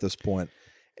writer at this point.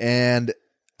 And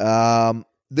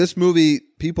this movie,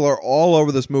 people are all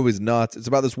over this movie's nuts. It's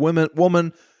about this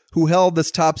woman who held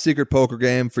this top secret poker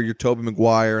game for your Tobey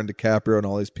Maguire and DiCaprio and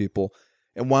all these people,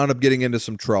 and wound up getting into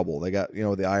some trouble. They got the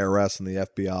IRS and the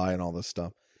FBI and all this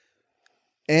stuff.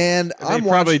 And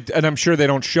I'm sure they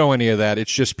don't show any of that.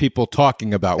 It's just people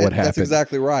talking about what happened. That's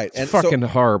exactly right. It's fucking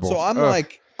horrible. So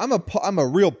I'm a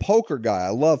real poker guy. I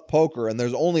love poker, and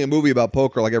there's only a movie about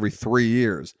poker like every 3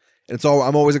 years. And so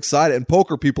I'm always excited, and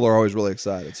poker people are always really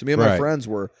excited. So me and my friends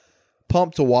were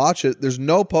pumped to watch it. There's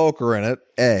no poker in it,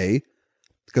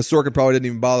 because Sorkin probably didn't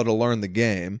even bother to learn the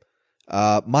game.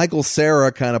 Michael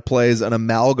Cera kind of plays an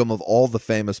amalgam of all the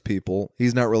famous people.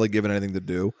 He's not really given anything to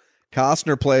do.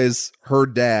 Costner plays her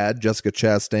dad, Jessica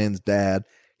Chastain's dad.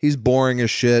 He's boring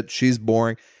as shit. She's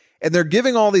boring. And they're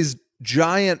giving all these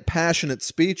giant, passionate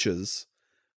speeches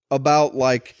about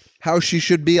like how she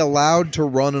should be allowed to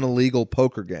run an illegal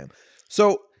poker game.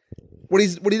 So what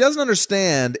he doesn't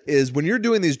understand is when you're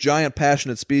doing these giant,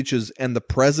 passionate speeches and the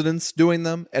president's doing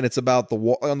them, and it's about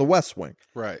on the West Wing,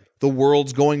 right? The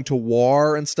world's going to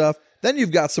war and stuff. Then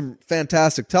you've got some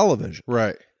fantastic television,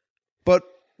 right? But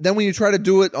then when you try to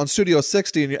do it on Studio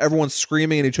 60 and everyone's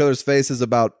screaming in each other's faces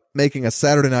about making a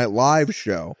Saturday Night Live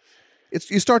show,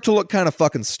 you start to look kind of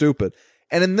fucking stupid.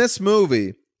 And in this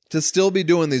movie, to still be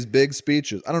doing these big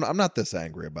speeches, I don't know. I'm not this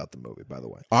angry about the movie, by the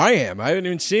way. I am. I haven't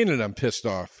even seen it. I'm pissed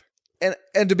off.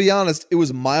 And to be honest, it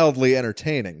was mildly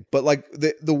entertaining. But like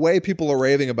the way people are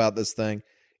raving about this thing,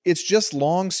 it's just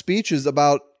long speeches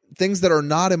about things that are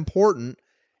not important,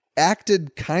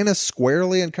 acted kind of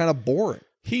squarely and kind of boring.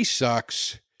 He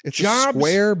sucks. It's a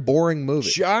square, boring movie.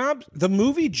 The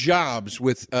movie Jobs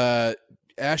with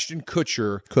Ashton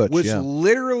Kutcher Kutch, was yeah.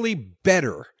 literally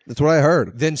better That's what I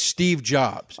heard. than Steve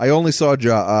Jobs. I only saw You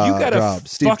gotta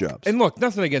Jobs, Steve fuck, Jobs. and look,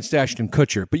 nothing against Ashton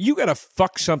Kutcher, but you got to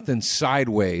fuck something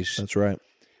sideways That's right.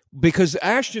 because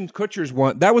Ashton Kutcher's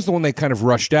one, that was the one they kind of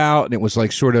rushed out, and it was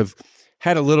like sort of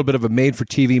had a little bit of a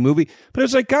made-for-TV movie, but it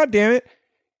was like, God damn it,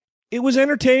 it was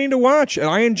entertaining to watch, and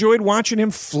I enjoyed watching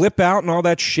him flip out and all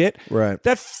that shit. Right.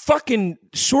 That fucking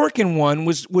Sorkin one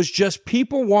was just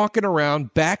people walking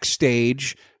around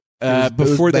backstage before it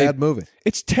was a bad movie.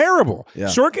 It's terrible. Yeah.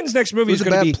 Sorkin's next movie It is was a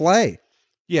going to bad be play.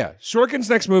 yeah. Sorkin's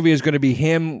next movie is going to be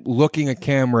him looking at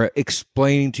camera,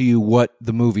 explaining to you what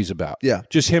the movie's about. Yeah.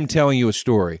 Just him telling you a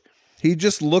story. He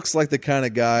just looks like the kind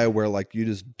of guy where like you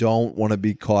just don't want to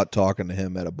be caught talking to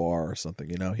him at a bar or something.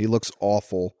 You know, he looks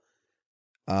awful.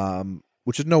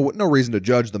 Which is no reason to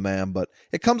judge the man, but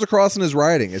it comes across in his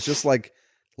writing. It's just like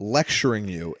lecturing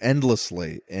you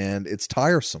endlessly, and it's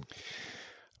tiresome.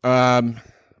 All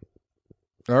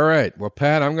right. Well,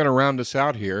 Pat, I'm going to round us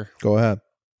out here, Go ahead.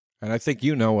 and I think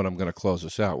you know what I'm going to close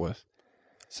us out with.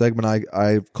 Segment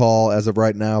I call as of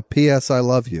right now. P.S. I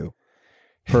love you.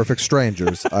 Perfect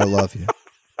strangers. I love you.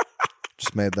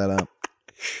 Just made that up.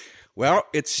 Well,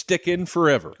 it's sticking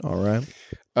forever. All right.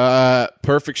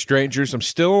 Perfect Strangers. I'm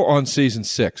still on season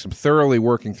 6. I'm thoroughly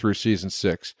working through season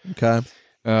 6. Okay.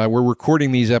 We're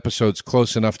recording these episodes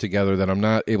close enough together that I'm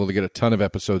not able to get a ton of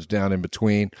episodes down in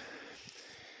between.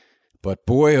 But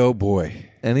boy, oh boy.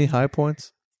 Any high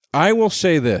points? I will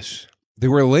say this. The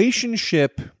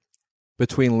relationship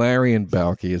between Larry and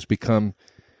Balky has become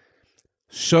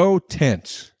so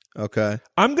tense. Okay.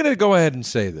 I'm going to go ahead and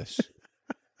say this.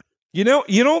 You know,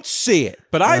 you don't see it,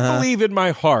 but I believe in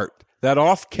my heart that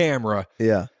off camera,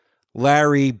 Yeah.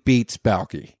 Larry beats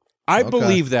Balky. I Okay.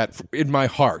 believe that in my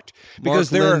heart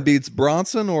because Mark there Lynn are beats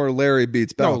Bronson or Larry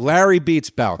beats no Balky? Larry beats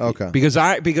Balky. Okay.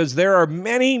 Because there are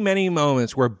many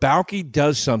moments where Balky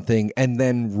does something and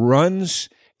then runs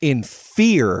in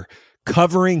fear,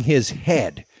 covering his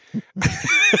head.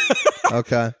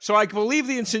 Okay. So I believe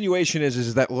the insinuation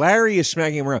is that Larry is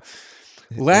smacking him around.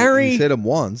 Larry He's hit him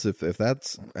once. If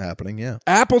that's happening, yeah.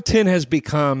 Appleton has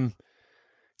become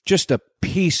just a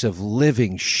piece of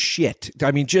living shit.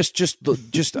 I mean, just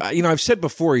you know, I've said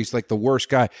before, he's like the worst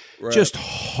guy. Right. Just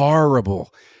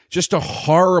horrible. Just a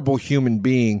horrible human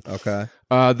being. Okay.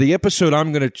 The episode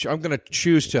I'm gonna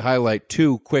choose to highlight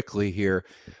two quickly here.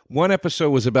 One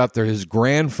episode was about his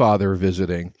grandfather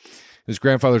visiting. His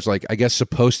grandfather's like, I guess,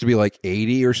 supposed to be like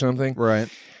 80 or something. Right.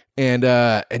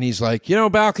 And he's like, you know,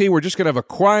 Balky, we're just gonna have a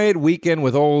quiet weekend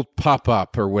with old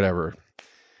Pop-Up or whatever.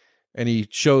 And he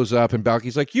shows up, and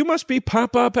Balky's like, you must be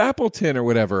Pop-Up Appleton or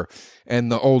whatever.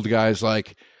 And the old guy's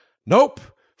like, nope.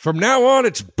 From now on,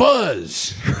 it's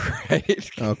Buzz. Right?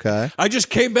 Okay. I just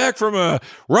came back from a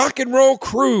rock and roll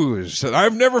cruise, and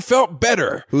I've never felt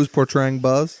better. Who's portraying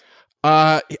Buzz?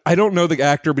 I don't know the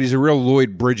actor, but he's a real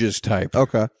Lloyd Bridges type.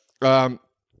 Okay. And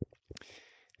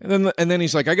then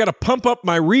he's like, I got to pump up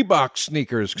my Reebok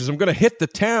sneakers because I'm going to hit the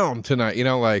town tonight. You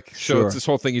know, like, so Sure. it's this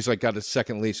whole thing. He's like got a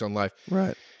second lease on life.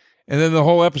 Right. And then the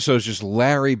whole episode is just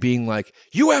Larry being like,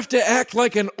 you have to act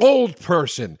like an old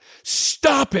person.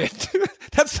 Stop it.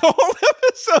 That's the whole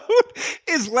episode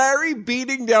is Larry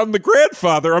beating down the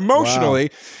grandfather emotionally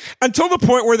until the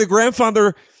point where the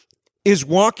grandfather is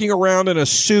walking around in a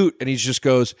suit and he just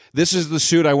goes, this is the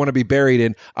suit I want to be buried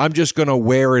in. I'm just going to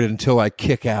wear it until I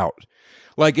kick out.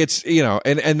 Like it's, you know,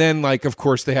 and then like, of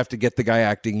course, they have to get the guy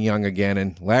acting young again.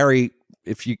 And Larry,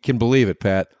 if you can believe it,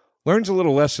 Pat, learns a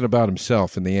little lesson about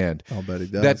himself in the end. I'll bet he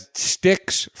does. That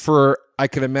sticks for, I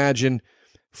can imagine,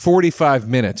 45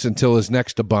 minutes until his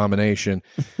next abomination.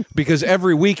 Because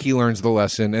every week he learns the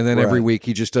lesson, and then every Right. week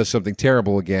he just does something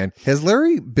terrible again. Has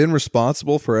Larry been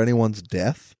responsible for anyone's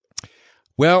death?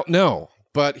 Well, no,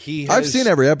 but he has... I've seen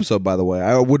every episode, by the way.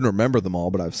 I wouldn't remember them all,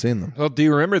 but I've seen them. Well, do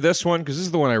you remember this one? Because this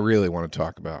is the one I really want to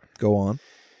talk about. Go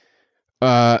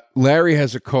on. Larry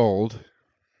has a cold,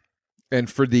 and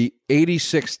for the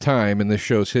 86th time in the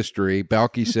show's history,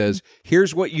 Balky says,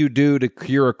 here's what you do to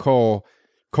cure a cold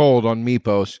on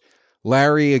Mypos.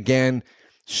 Larry, again,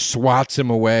 swats him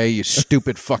away. You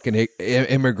stupid fucking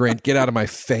immigrant. Get out of my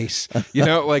face. You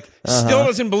know, like, still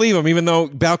doesn't believe him, even though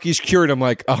Balky's cured him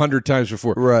like 100 times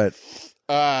before. Right.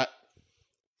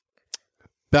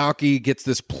 Balky gets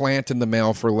this plant in the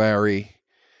mail for Larry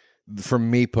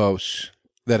from Mypos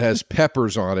that has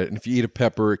peppers on it, and if you eat a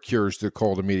pepper, it cures the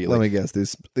cold immediately. Let me guess.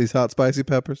 These hot spicy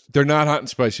peppers? They're not hot and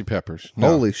spicy peppers. No.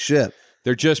 Holy shit.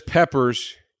 They're just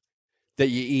peppers that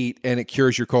you eat, and it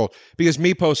cures your cold. Because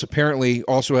Mypos apparently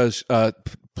also has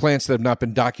plants that have not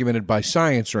been documented by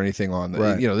science or anything on them.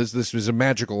 Right. You know, this is a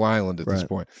magical island at this Right.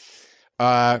 point.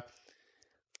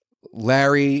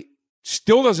 Larry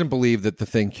still doesn't believe that the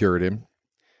thing cured him,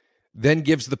 then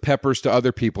gives the peppers to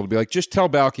other people to be like, just tell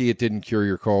Balky it didn't cure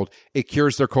your cold. It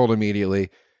cures their cold immediately.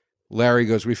 Larry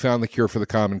goes, we found the cure for the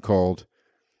common cold.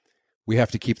 We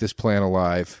have to keep this plant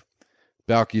alive.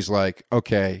 Balky's like,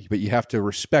 okay, but you have to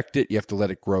respect it. You have to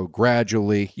let it grow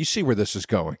gradually. You see where this is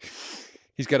going.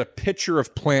 He's got a pitcher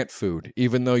of plant food,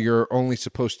 even though you're only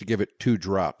supposed to give it 2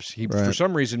 drops. He, for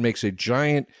some reason, makes a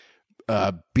giant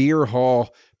beer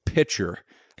hall pitcher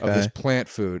of his plant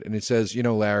food. And it says,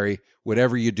 Larry,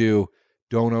 whatever you do,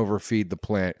 don't overfeed the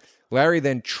plant. Larry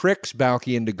then tricks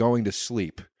Balky into going to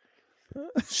sleep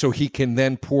so he can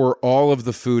then pour all of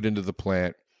the food into the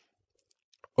plant.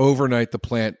 Overnight, the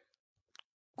plant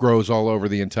grows all over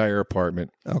the entire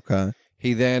apartment. Okay.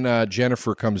 He then,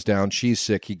 Jennifer comes down. She's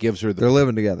sick. He gives her the... They're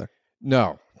living together.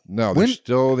 No, they're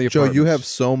still the Joe, apartments. you have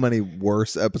so many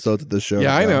worse episodes of this show.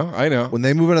 Yeah, I know. When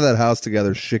they move into that house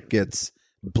together, shit gets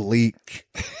bleak.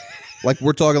 Like,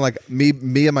 we're talking like me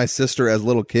and my sister as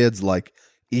little kids, like,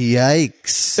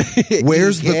 yikes.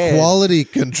 Where's the quality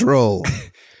control?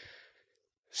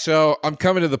 So I'm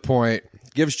coming to the point.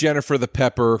 Gives Jennifer the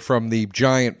pepper from the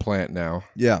giant plant now.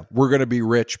 Yeah. We're going to be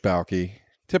rich, Balky.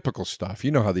 Typical stuff.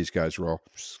 You know how these guys roll.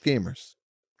 Schemers.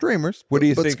 Dreamers. What do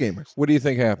you think? Schemers. What do you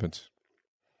think happens?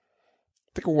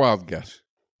 Take a wild guess.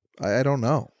 I don't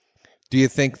know. Do you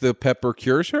think the pepper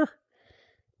cures her?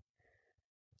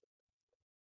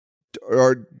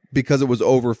 Or because it was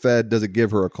overfed, does it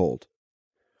give her a cold?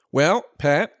 Well,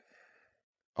 Pat,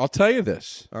 I'll tell you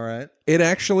this. All right. It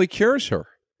actually cures her.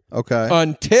 Okay.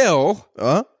 Until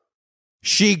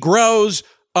she grows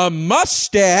a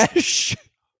mustache.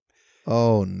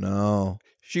 Oh, no.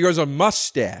 She grows a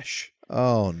mustache.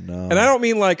 Oh, no. And I don't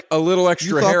mean like a little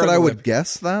extra you thought hair. That I would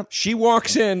guess that? She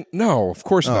walks in. No, of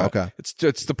course not. Okay.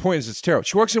 It's the point is it's terrible.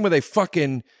 She walks in with a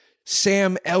fucking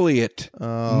Sam Elliott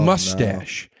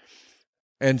mustache.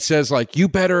 And says like, you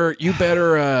better get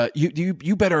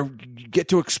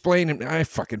to explain. And I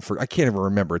can't even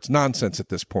remember. It's nonsense at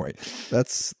this point.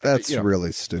 That's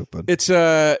really stupid.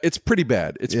 It's pretty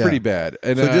bad. It's pretty bad.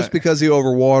 And so just because he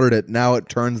overwatered it, now it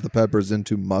turns the peppers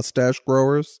into mustache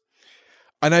growers.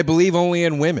 And I believe only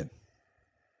in women.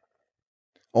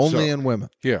 Only in women.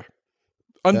 Yeah.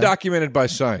 Undocumented by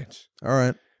science. All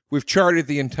right. We've charted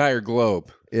the entire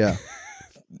globe. Yeah.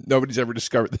 Nobody's ever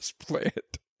discovered this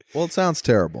plant. Well, it sounds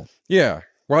terrible. Yeah.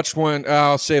 Watch one.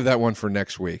 I'll save that one for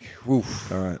next week. Oof.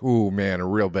 All right. Ooh, man, a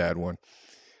real bad one.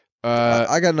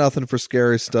 I got nothing for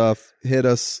scary stuff. Hit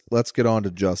us. Let's get on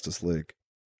to Justice League.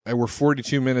 We're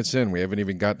 42 minutes in. We haven't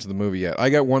even got to the movie yet. I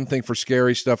got one thing for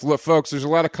scary stuff. Look, folks, there's a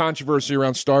lot of controversy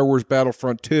around Star Wars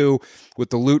Battlefront 2 with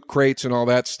the loot crates and all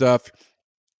that stuff.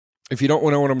 If you don't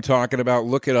know what I'm talking about,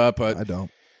 look it up. I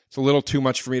don't. It's a little too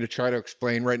much for me to try to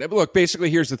explain right now. But look, basically,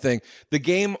 here's the thing. The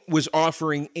game was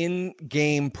offering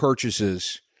in-game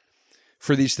purchases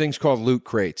for these things called loot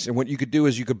crates. And what you could do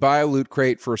is you could buy a loot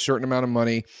crate for a certain amount of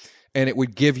money, and it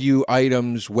would give you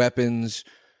items, weapons,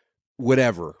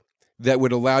 whatever, that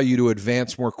would allow you to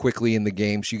advance more quickly in the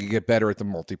game so you could get better at the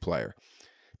multiplayer.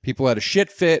 People had a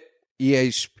shit fit.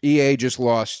 EA just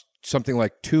lost something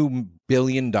like $2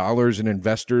 billion in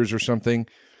investors or something,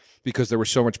 because there was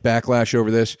so much backlash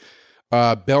over this.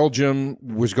 Belgium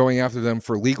was going after them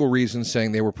for legal reasons,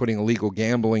 saying they were putting illegal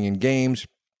gambling in games.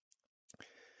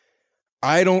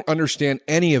 I don't understand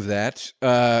any of that.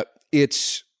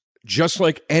 It's just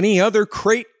like any other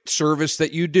crate service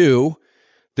that you do.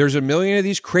 There's a million of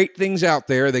these crate things out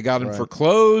there. They got them for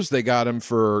clothes. They got them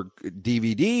for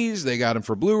DVDs. They got them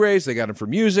for Blu-rays. They got them for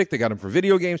music. They got them for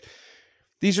video games.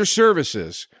 These are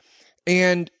services.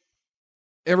 And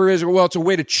everybody's, well, it's a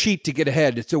way to cheat to get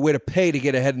ahead. It's a way to pay to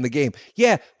get ahead in the game.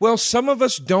 Yeah, well, some of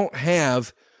us don't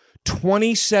have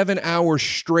 27 hours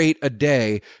straight a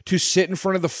day to sit in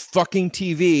front of the fucking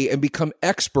TV and become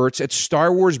experts at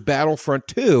Star Wars Battlefront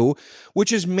 2,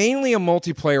 which is mainly a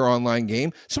multiplayer online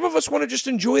game. Some of us want to just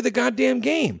enjoy the goddamn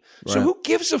game. Right. So who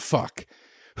gives a fuck?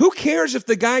 Who cares if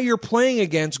the guy you're playing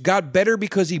against got better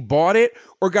because he bought it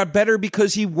or got better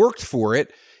because he worked for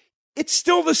it? It's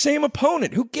still the same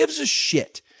opponent. Who gives a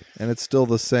shit? And it's still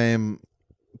the same,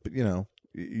 you know,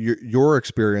 your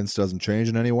experience doesn't change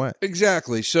in any way.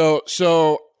 Exactly. So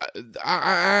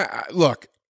I look,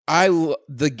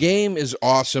 the game is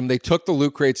awesome. They took the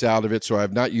loot crates out of it, so I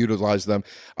have not utilized them.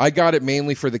 I got it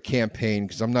mainly for the campaign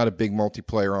because I'm not a big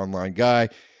multiplayer online guy.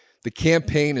 The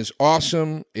campaign is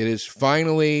awesome. It is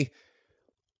finally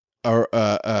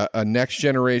a next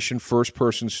generation first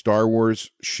person Star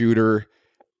Wars shooter.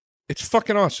 It's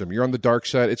fucking awesome. You're on the dark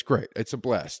side. It's great. It's a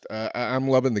blast. I'm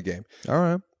loving the game. All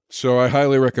right. So I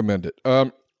highly recommend it.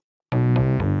 I'll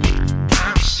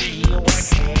see you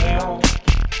in hell.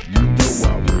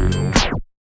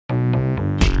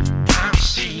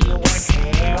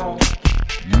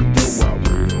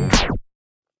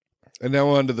 And now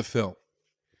on to the film.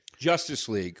 Justice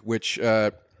League, which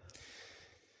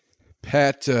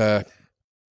Pat,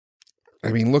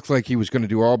 looked like he was going to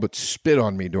do all but spit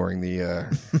on me during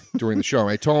the show.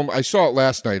 I told him I saw it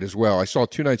last night as well. I saw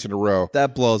it 2 nights in a row.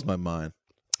 That blows my mind.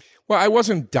 Well, I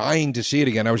wasn't dying to see it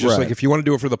again. I was just like, if you want to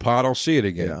do it for the pod, I'll see it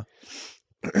again.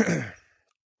 Yeah.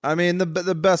 I mean,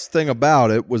 the best thing about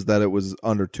it was that it was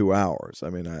under 2 hours. I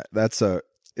mean, that's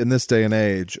in this day and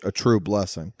age, a true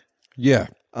blessing. Yeah.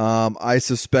 I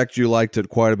suspect you liked it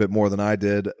quite a bit more than I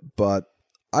did, but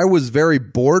I was very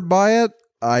bored by it.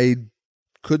 I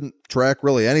couldn't track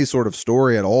really any sort of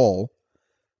story at all.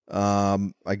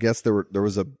 I guess there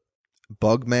was a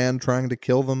bug man trying to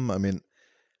kill them. I mean,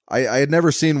 I had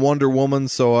never seen Wonder Woman,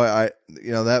 so I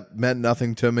that meant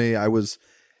nothing to me. I was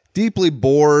deeply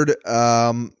bored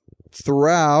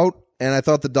throughout, and I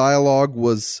thought the dialogue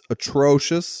was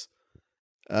atrocious,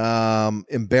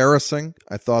 embarrassing.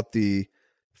 I thought the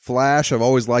Flash, I've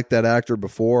always liked that actor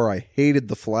before. I hated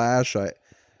the Flash.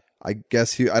 I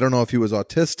guess I don't know if he was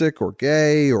autistic or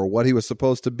gay or what he was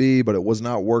supposed to be, but it was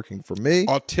not working for me.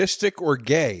 Autistic or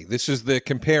gay? This is the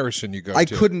comparison you go I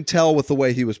to. couldn't tell with the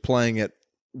way he was playing it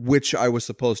which I was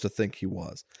supposed to think he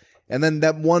was. And then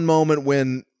that one moment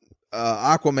when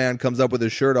Aquaman comes up with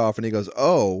his shirt off and he goes,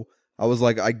 "Oh," I was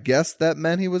like, I guess that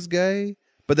meant he was gay.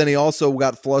 But then he also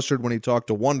got flustered when he talked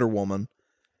to Wonder Woman.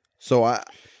 So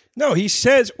No, he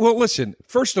says, well, listen,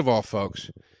 first of all,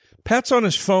 folks, Pat's on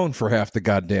his phone for half the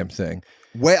goddamn thing.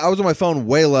 I was on my phone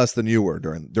way less than you were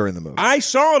during the movie. I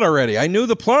saw it already. I knew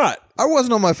the plot. I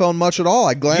wasn't on my phone much at all.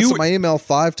 I glanced at my email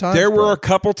 5 times. There were a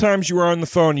couple times you were on the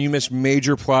phone and you missed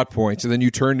major plot points, and then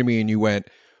you turned to me and you went,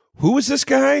 "Who is this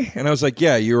guy?" And I was like,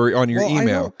 "Yeah, you were on your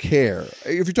email." I don't care.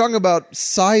 If you're talking about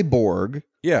Cyborg,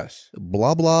 yes,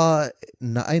 blah blah,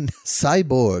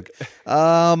 Cyborg.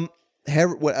 I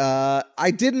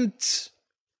didn't.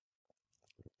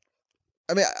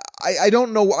 I mean, I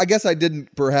don't know. I guess I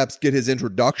didn't perhaps get his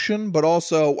introduction, but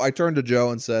also I turned to Joe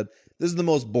and said, "This is the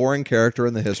most boring character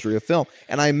in the history of film,"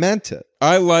 and I meant it.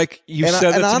 I like you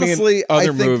said that to honestly, me in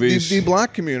other I think movies. The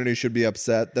black community should be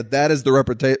upset that is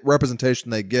the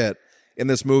representation they get in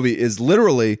this movie. Is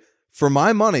literally, for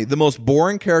my money, the most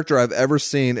boring character I've ever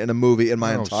seen in a movie in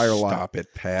my entire life. Stop it,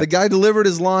 Pat. The guy delivered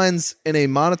his lines in a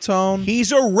monotone.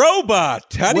 He's a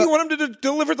robot. How do you want him to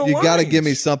deliver the lines? You got to give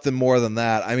me something more than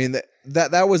that. I mean,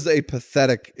 that was a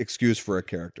pathetic excuse for a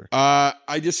character.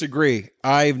 I disagree.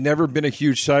 I've never been a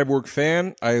huge Cyborg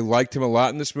fan. I liked him a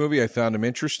lot in this movie. I found him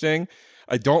interesting.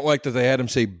 I don't like that they had him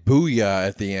say "booyah"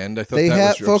 at the end. I thought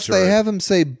was folks. absurd. They have him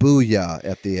say "booyah"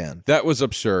 at the end. That was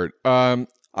absurd. I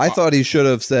thought he should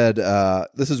have said,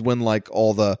 "This is when like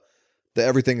all the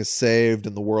everything is saved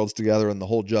and the world's together and the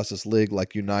whole Justice League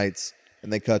like unites."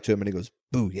 And they cut to him and he goes,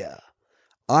 "Booyah."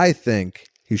 I think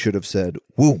he should have said,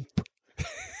 "Whoomp."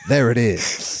 There it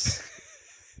is.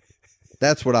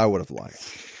 That's what I would have liked.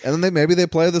 And then maybe they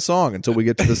play the song until we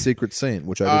get to the secret scene,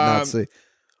 which I did not see.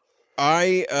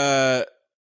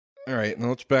 All right, now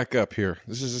let's back up here.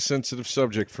 This is a sensitive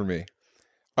subject for me.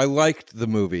 I liked the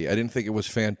movie. I didn't think it was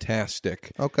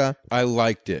fantastic. Okay. I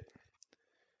liked it.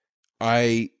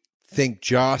 I think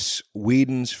Joss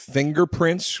Whedon's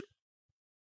fingerprints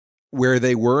where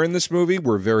they were in this movie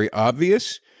were very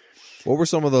obvious. What were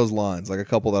some of those lines? Like a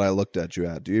couple that I looked at you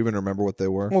at. Do you even remember what they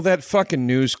were? Well, that fucking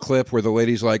news clip where the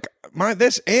lady's like,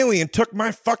 this alien took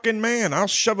my fucking man. I'll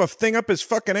shove a thing up his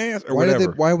fucking ass or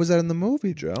whatever. Why was that in the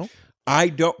movie, Joe? I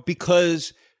don't,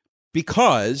 because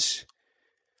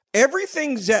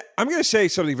everything I'm going to say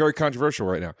something very controversial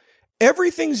right now.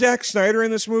 Everything Zack Snyder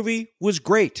in this movie was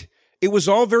great. It was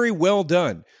all very well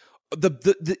done.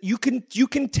 You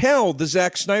can tell the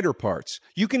Zack Snyder parts.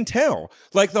 You can tell.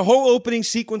 Like the whole opening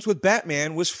sequence with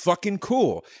Batman was fucking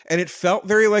cool. And it felt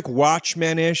very like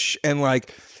Watchmen-ish, and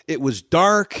like it was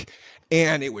dark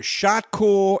and it was shot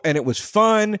cool and it was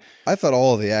fun. I thought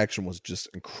all of the action was just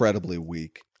incredibly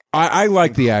weak. I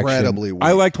liked the action. Incredibly weak.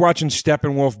 I liked watching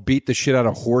Steppenwolf beat the shit out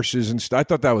of horses and stuff. I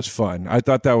thought that was fun. I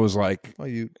thought that was like... Well,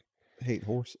 you hate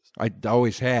horses. I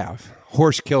always have.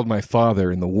 Horse killed my father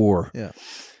in the war. Yeah.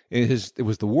 It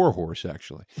was the war horse,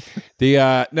 actually.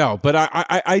 No, but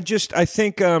I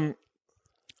think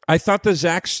I thought the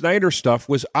Zack Snyder stuff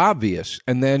was obvious,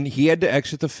 and then he had to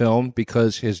exit the film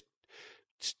because his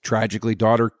tragically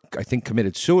daughter, I think,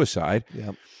 committed suicide.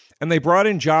 Yep. And they brought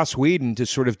in Joss Whedon to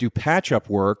sort of do patch-up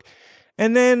work,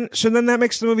 and then that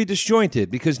makes the movie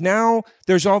disjointed because now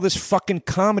there's all this fucking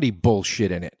comedy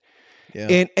bullshit in it,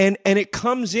 yeah. and it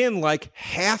comes in like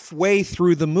halfway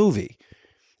through the movie.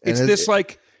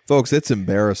 Folks, it's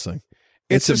embarrassing.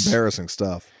 It's embarrassing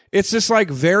stuff. It's this like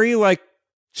very like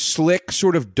slick,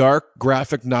 sort of dark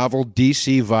graphic novel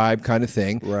DC vibe kind of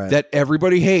thing Right. that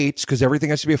everybody hates because everything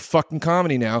has to be a fucking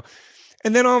comedy now.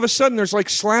 And then all of a sudden there's like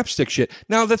slapstick shit.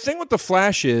 Now, the thing with The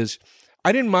Flash is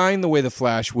I didn't mind the way The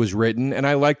Flash was written, and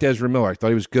I liked Ezra Miller. I thought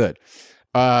he was good.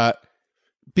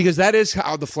 Because that is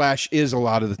how The Flash is a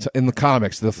lot of in the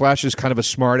comics. The Flash is kind of a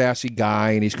smart-assy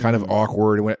guy, and he's kind of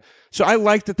awkward. So I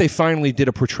liked that they finally did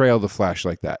a portrayal of The Flash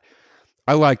like that.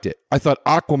 I liked it. I thought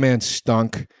Aquaman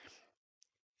stunk.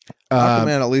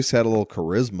 Aquaman at least had a little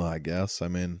charisma, I guess. I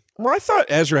mean, Well, I thought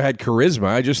Ezra had charisma.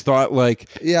 I just thought, like...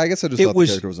 yeah, I guess I just thought the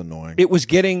character was annoying. It was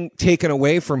getting taken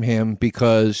away from him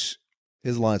because...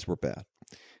 His lines were bad.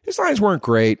 His lines weren't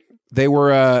great. They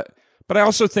were... but I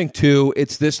also think, too,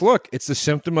 it's this... Look, it's the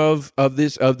symptom of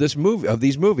these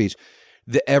movies.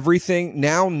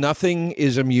 Now nothing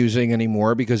is amusing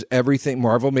anymore because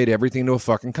Marvel made everything into a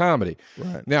fucking comedy.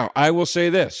 Right. Now, I will say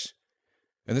this,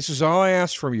 and this is all I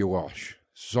ask from you, Walsh.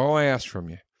 This is all I ask from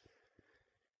you.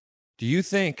 Do you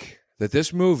think that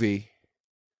this movie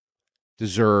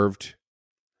deserved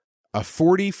a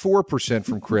 44%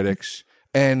 from critics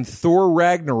and Thor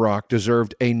Ragnarok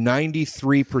deserved a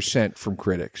 93% from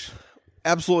critics?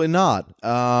 Absolutely not.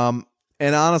 And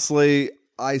honestly,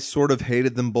 I sort of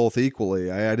hated them both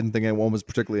equally. I didn't think anyone was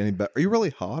particularly any better. Are you really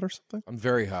hot or something? I'm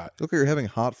very hot. Look, you're having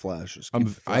hot flashes.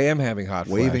 I am having hot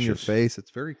waving flashes. your face.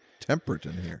 It's very temperate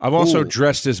in here. I'm also Ooh.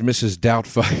 dressed as Mrs.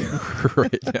 Doubtfire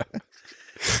right now.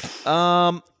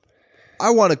 I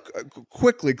want to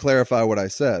quickly clarify what I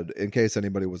said in case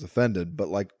anybody was offended. But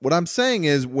like what I'm saying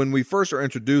is when we first are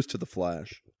introduced to the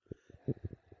Flash,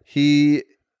 he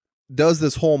does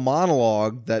this whole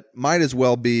monologue that might as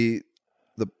well be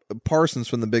the Parsons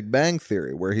from The Big Bang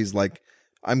Theory, where he's like,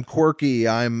 I'm quirky.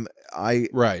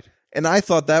 Right. And I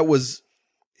thought that was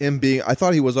him being, I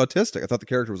thought he was autistic. I thought the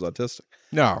character was autistic.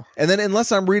 No. And then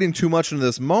unless I'm reading too much into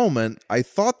this moment, I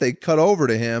thought they cut over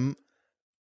to him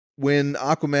when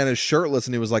Aquaman is shirtless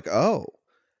and he was like, oh.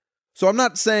 So I'm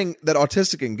not saying that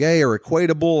autistic and gay are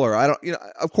equatable or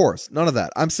of course, none of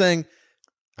that. I'm saying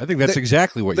I think that's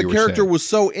exactly what you were saying. The character was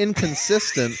so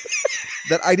inconsistent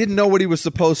that I didn't know what he was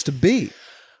supposed to be.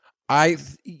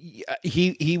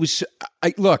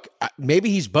 Look, maybe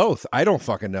he's both. I don't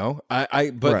fucking know.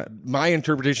 But my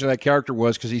interpretation of that character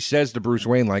was because he says to Bruce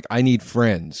Wayne, like, I need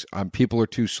friends. People are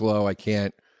too slow. I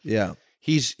can't. Yeah.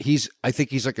 I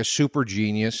think he's like a super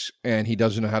genius and he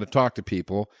doesn't know how to talk to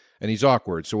people and he's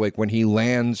awkward. So like when he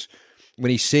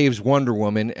saves Wonder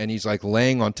Woman and he's like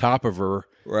laying on top of her,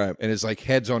 right, and his like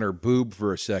head's on her boob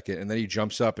for a second, and then he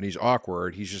jumps up and he's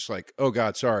awkward. He's just like, "Oh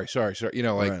God, sorry." Like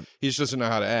he just doesn't know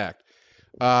how to act.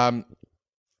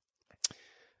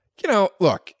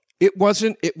 Look, it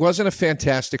wasn't a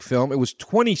fantastic film. It was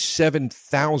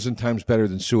 27,000 times better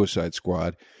than Suicide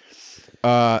Squad.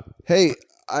 Hey,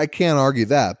 I can't argue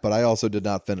that, but I also did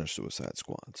not finish Suicide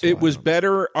Squad. So it was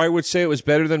better. I would say it was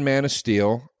better than Man of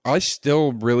Steel. I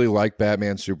still really like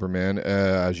Batman Superman,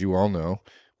 as you all know.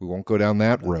 We won't go down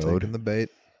that road. Taking the bait.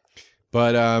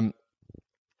 But I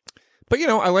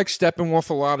like Steppenwolf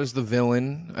a lot as the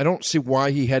villain. I don't see why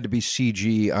he had to be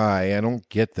CGI. I don't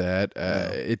get that.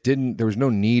 It didn't. There was no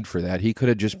need for that. He could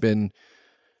have just been.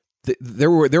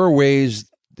 There were ways.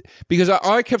 Because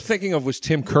all I kept thinking of was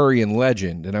Tim Curry in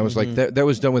Legend, and I was like, that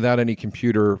was done without any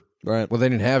computer. Right. Well, they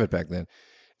didn't have it back then,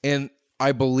 and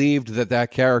I believed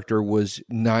that character was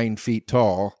 9 feet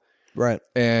tall. Right.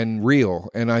 And real.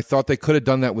 And I thought they could have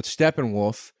done that with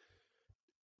Steppenwolf.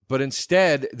 But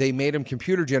instead, they made him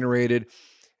computer generated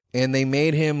and they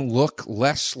made him look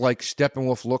less like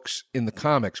Steppenwolf looks in the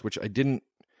comics, which I didn't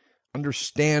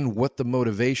understand what the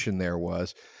motivation there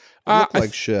was. Looked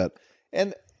like shit.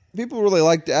 And people really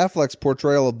liked Affleck's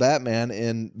portrayal of Batman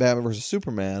in Batman vs.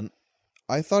 Superman.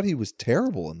 I thought he was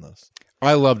terrible in this.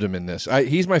 I loved him in this.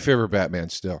 He's my favorite Batman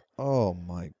still. Oh,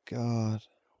 my God.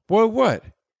 Boy, what?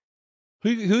 Who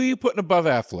are you putting above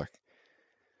Affleck?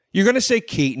 You're going to say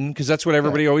Keaton because that's what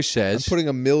everybody always says. I'm putting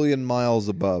a million miles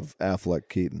above Affleck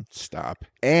Keaton. Stop.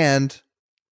 And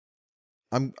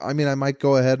I might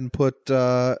go ahead and put,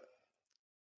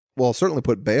 certainly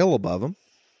put Bale above him.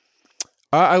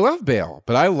 I love Bale,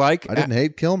 but I didn't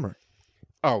hate Kilmer.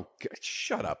 Oh,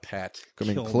 shut up, Pat. I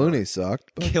mean, Kilmer. Clooney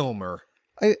sucked. But Kilmer.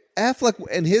 Affleck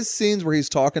and his scenes where he's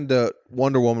talking to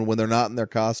Wonder Woman when they're not in their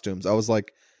costumes, I was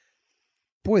like,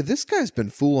 boy, this guy's been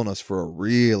fooling us for a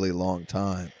really long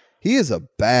time. He is a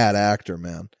bad actor,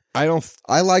 man.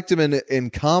 I liked him in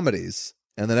comedies,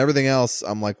 and then everything else,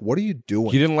 I'm like, what are you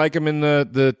doing? You didn't like him in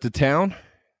the town?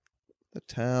 The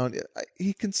town,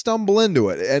 he can stumble into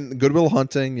it. And Good Will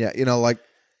Hunting,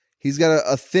 he's got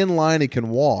a thin line he can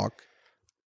walk.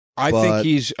 I think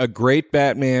he's a great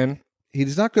Batman.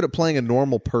 he's not good at playing a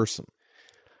normal person.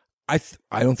 I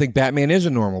don't think Batman is a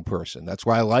normal person. That's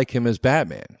why I like him as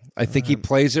Batman. I think he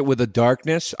plays it with a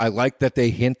darkness. I like that they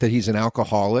hint that he's an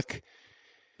alcoholic.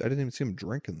 I didn't even see him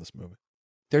drink in this movie.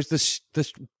 There's this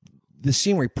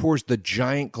scene where he pours the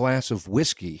giant glass of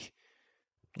whiskey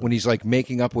when he's like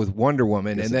making up with Wonder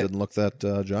Woman, And and it didn't look that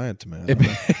giant to me.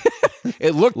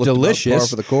 it looked Looked about par delicious.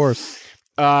 for the course.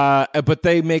 But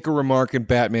they make a remark in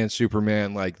Batman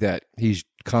Superman like that he's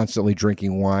constantly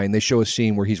drinking wine. They show a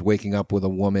scene where he's waking up with a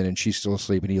woman and she's still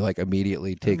asleep, and he like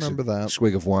immediately takes a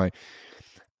swig of wine.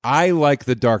 I like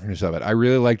the darkness of it. I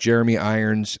really like Jeremy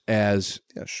Irons as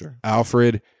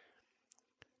Alfred.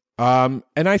 And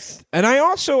I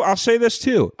also, I'll say this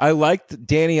too. I liked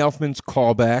Danny Elfman's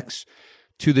callbacks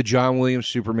to the John Williams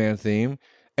Superman theme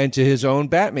and to his own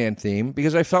Batman theme,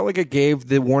 because I felt like it gave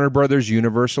the Warner Brothers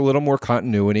universe a little more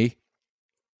continuity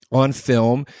on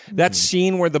film. That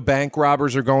scene where the bank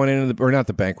robbers are going into or not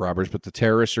the bank robbers, but the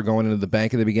terrorists are going into the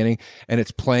bank in the beginning, and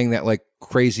it's playing that like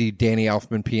crazy Danny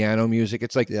Elfman piano music.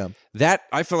 It's like that.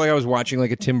 I feel like I was watching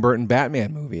like a Tim Burton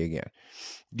Batman movie again,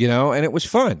 and it was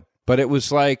fun. But it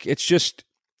was like, it's just,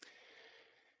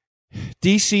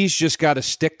 DC's just got to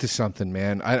stick to something,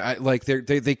 man. I like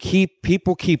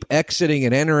people keep exiting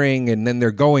and entering, and then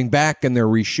they're going back and they're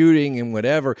reshooting and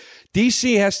whatever.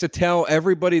 DC has to tell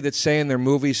everybody that's saying their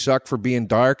movies suck for being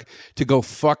dark to go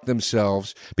fuck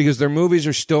themselves, because their movies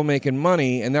are still making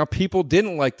money, and now people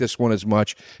didn't like this one as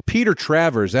much. Peter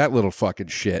Travers, that little fucking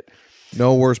shit.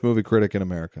 No worse movie critic in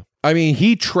America. I mean,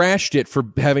 he trashed it for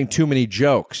having too many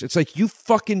jokes. It's like, you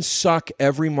fucking suck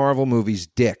every Marvel movie's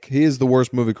dick. He is the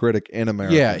worst movie critic in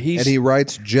America. Yeah, and he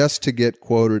writes just to get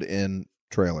quoted in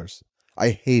trailers. I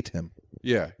hate him.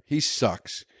 Yeah, he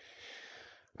sucks.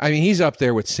 I mean, he's up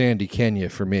there with Sandy Kenya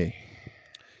for me.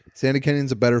 Sandy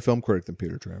Kenyon's a better film critic than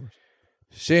Peter Travers.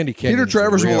 Sandy Kenya. Peter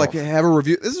Travers will like have a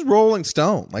review. This is Rolling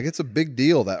Stone. Like, it's a big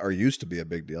deal, or used to be a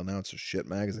big deal. Now it's a shit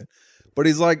magazine. But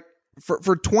he's like,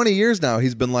 for 20 years now,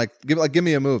 he's been like, give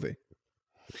me a movie.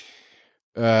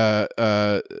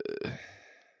 Oh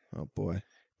boy.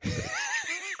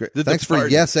 Great. Thanks for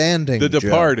yes-anding. The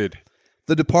Departed. Joe.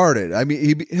 The Departed. I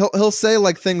mean, he'll say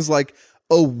like things like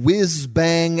a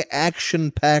whiz-bang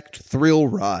action-packed thrill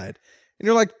ride, and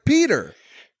you're like, Peter,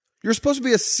 you're supposed to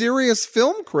be a serious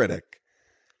film critic.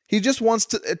 He just wants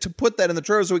to put that in the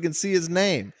trailer so we can see his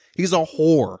name. He's a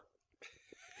whore.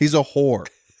 He's a whore.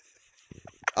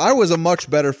 I was a much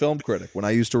better film critic when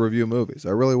I used to review movies. I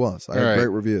really was. I had great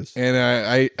reviews. And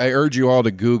I urge you all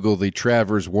to Google the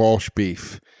Travers Walsh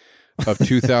beef of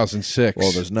 2006.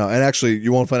 Well, there's no. And actually,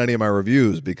 you won't find any of my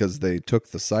reviews because they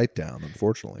took the site down,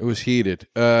 unfortunately. It was heated.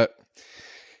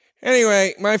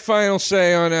 Anyway, my final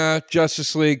say on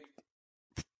Justice League,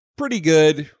 pretty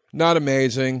good. Not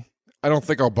amazing. I don't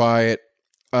think I'll buy it.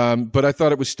 But I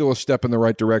thought it was still a step in the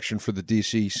right direction for the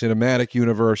DC cinematic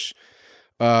universe.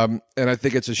 And I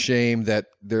think it's a shame that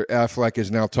Affleck is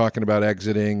now talking about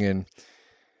exiting, and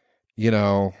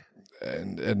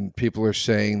and people are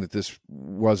saying that this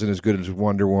wasn't as good as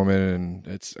Wonder Woman,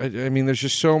 and I mean, there's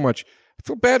just so much. I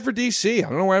feel bad for DC. I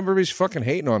don't know why everybody's fucking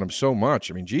hating on him so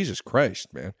much. I mean, Jesus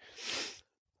Christ, man.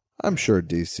 I'm sure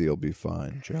DC will be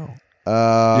fine, Joe.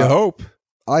 You hope.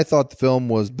 I thought the film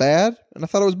was bad, and I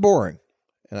thought it was boring,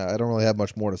 and I don't really have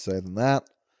much more to say than that.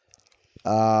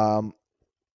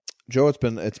 Joe, it's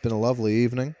been a lovely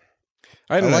evening.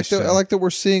 I like that we're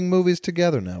seeing movies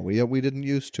together now. We didn't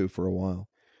used to for a while.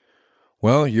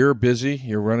 Well, you're busy.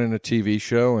 You're running a TV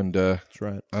show, and that's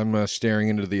right. I'm staring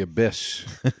into the abyss.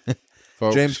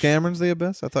 Folks. James Cameron's The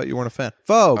Abyss? I thought you weren't a fan.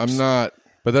 Folks. I'm not,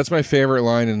 but that's my favorite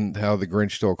line in How the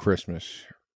Grinch Stole Christmas,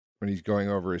 when he's going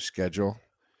over his schedule,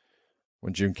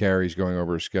 when Jim Carrey's going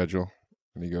over his schedule,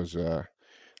 and he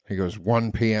goes,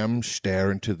 1 p.m., stare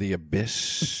into the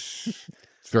abyss.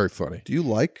 It's very funny. Do you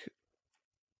like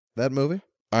that movie?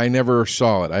 I never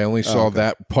saw it. I only saw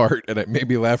that part, and it made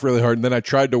me laugh really hard. And then I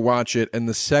tried to watch it, and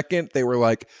the second they were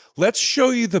like, let's show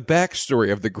you the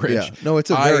backstory of the Grinch. Yeah. No, it's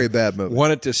a very bad movie. I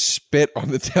wanted to spit on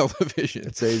the television.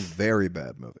 It's a very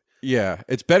bad movie. Yeah.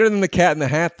 It's better than The Cat in the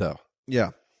Hat, though.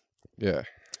 Yeah. Yeah.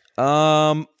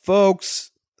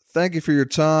 Folks, thank you for your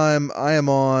time. I am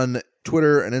on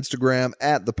Twitter and Instagram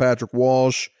at the Patrick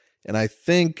Walsh, and I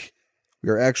think we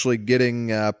are actually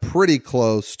getting pretty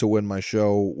close to when my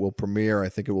show will premiere. I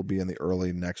think it will be in the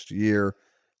early next year.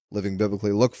 Living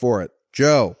Biblically. Look for it.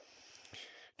 Joe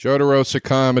DeRosa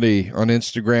Comedy on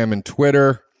Instagram and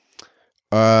Twitter.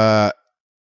 And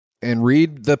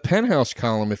read the Penthouse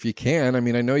column if you can. I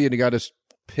mean, I know you got to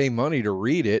pay money to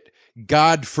read it.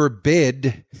 God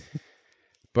forbid.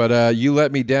 But you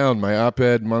let me down. My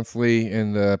op-ed monthly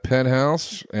in the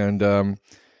Penthouse. And,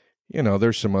 you know,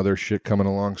 there's some other shit coming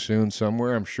along soon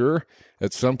somewhere, I'm sure,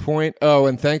 at some point. Oh,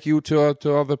 and thank you to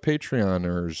all the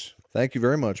Patreoners. Thank you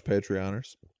very much,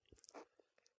 Patreoners.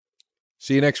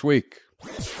 See you next week.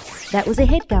 That was a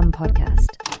HeadGum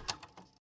podcast.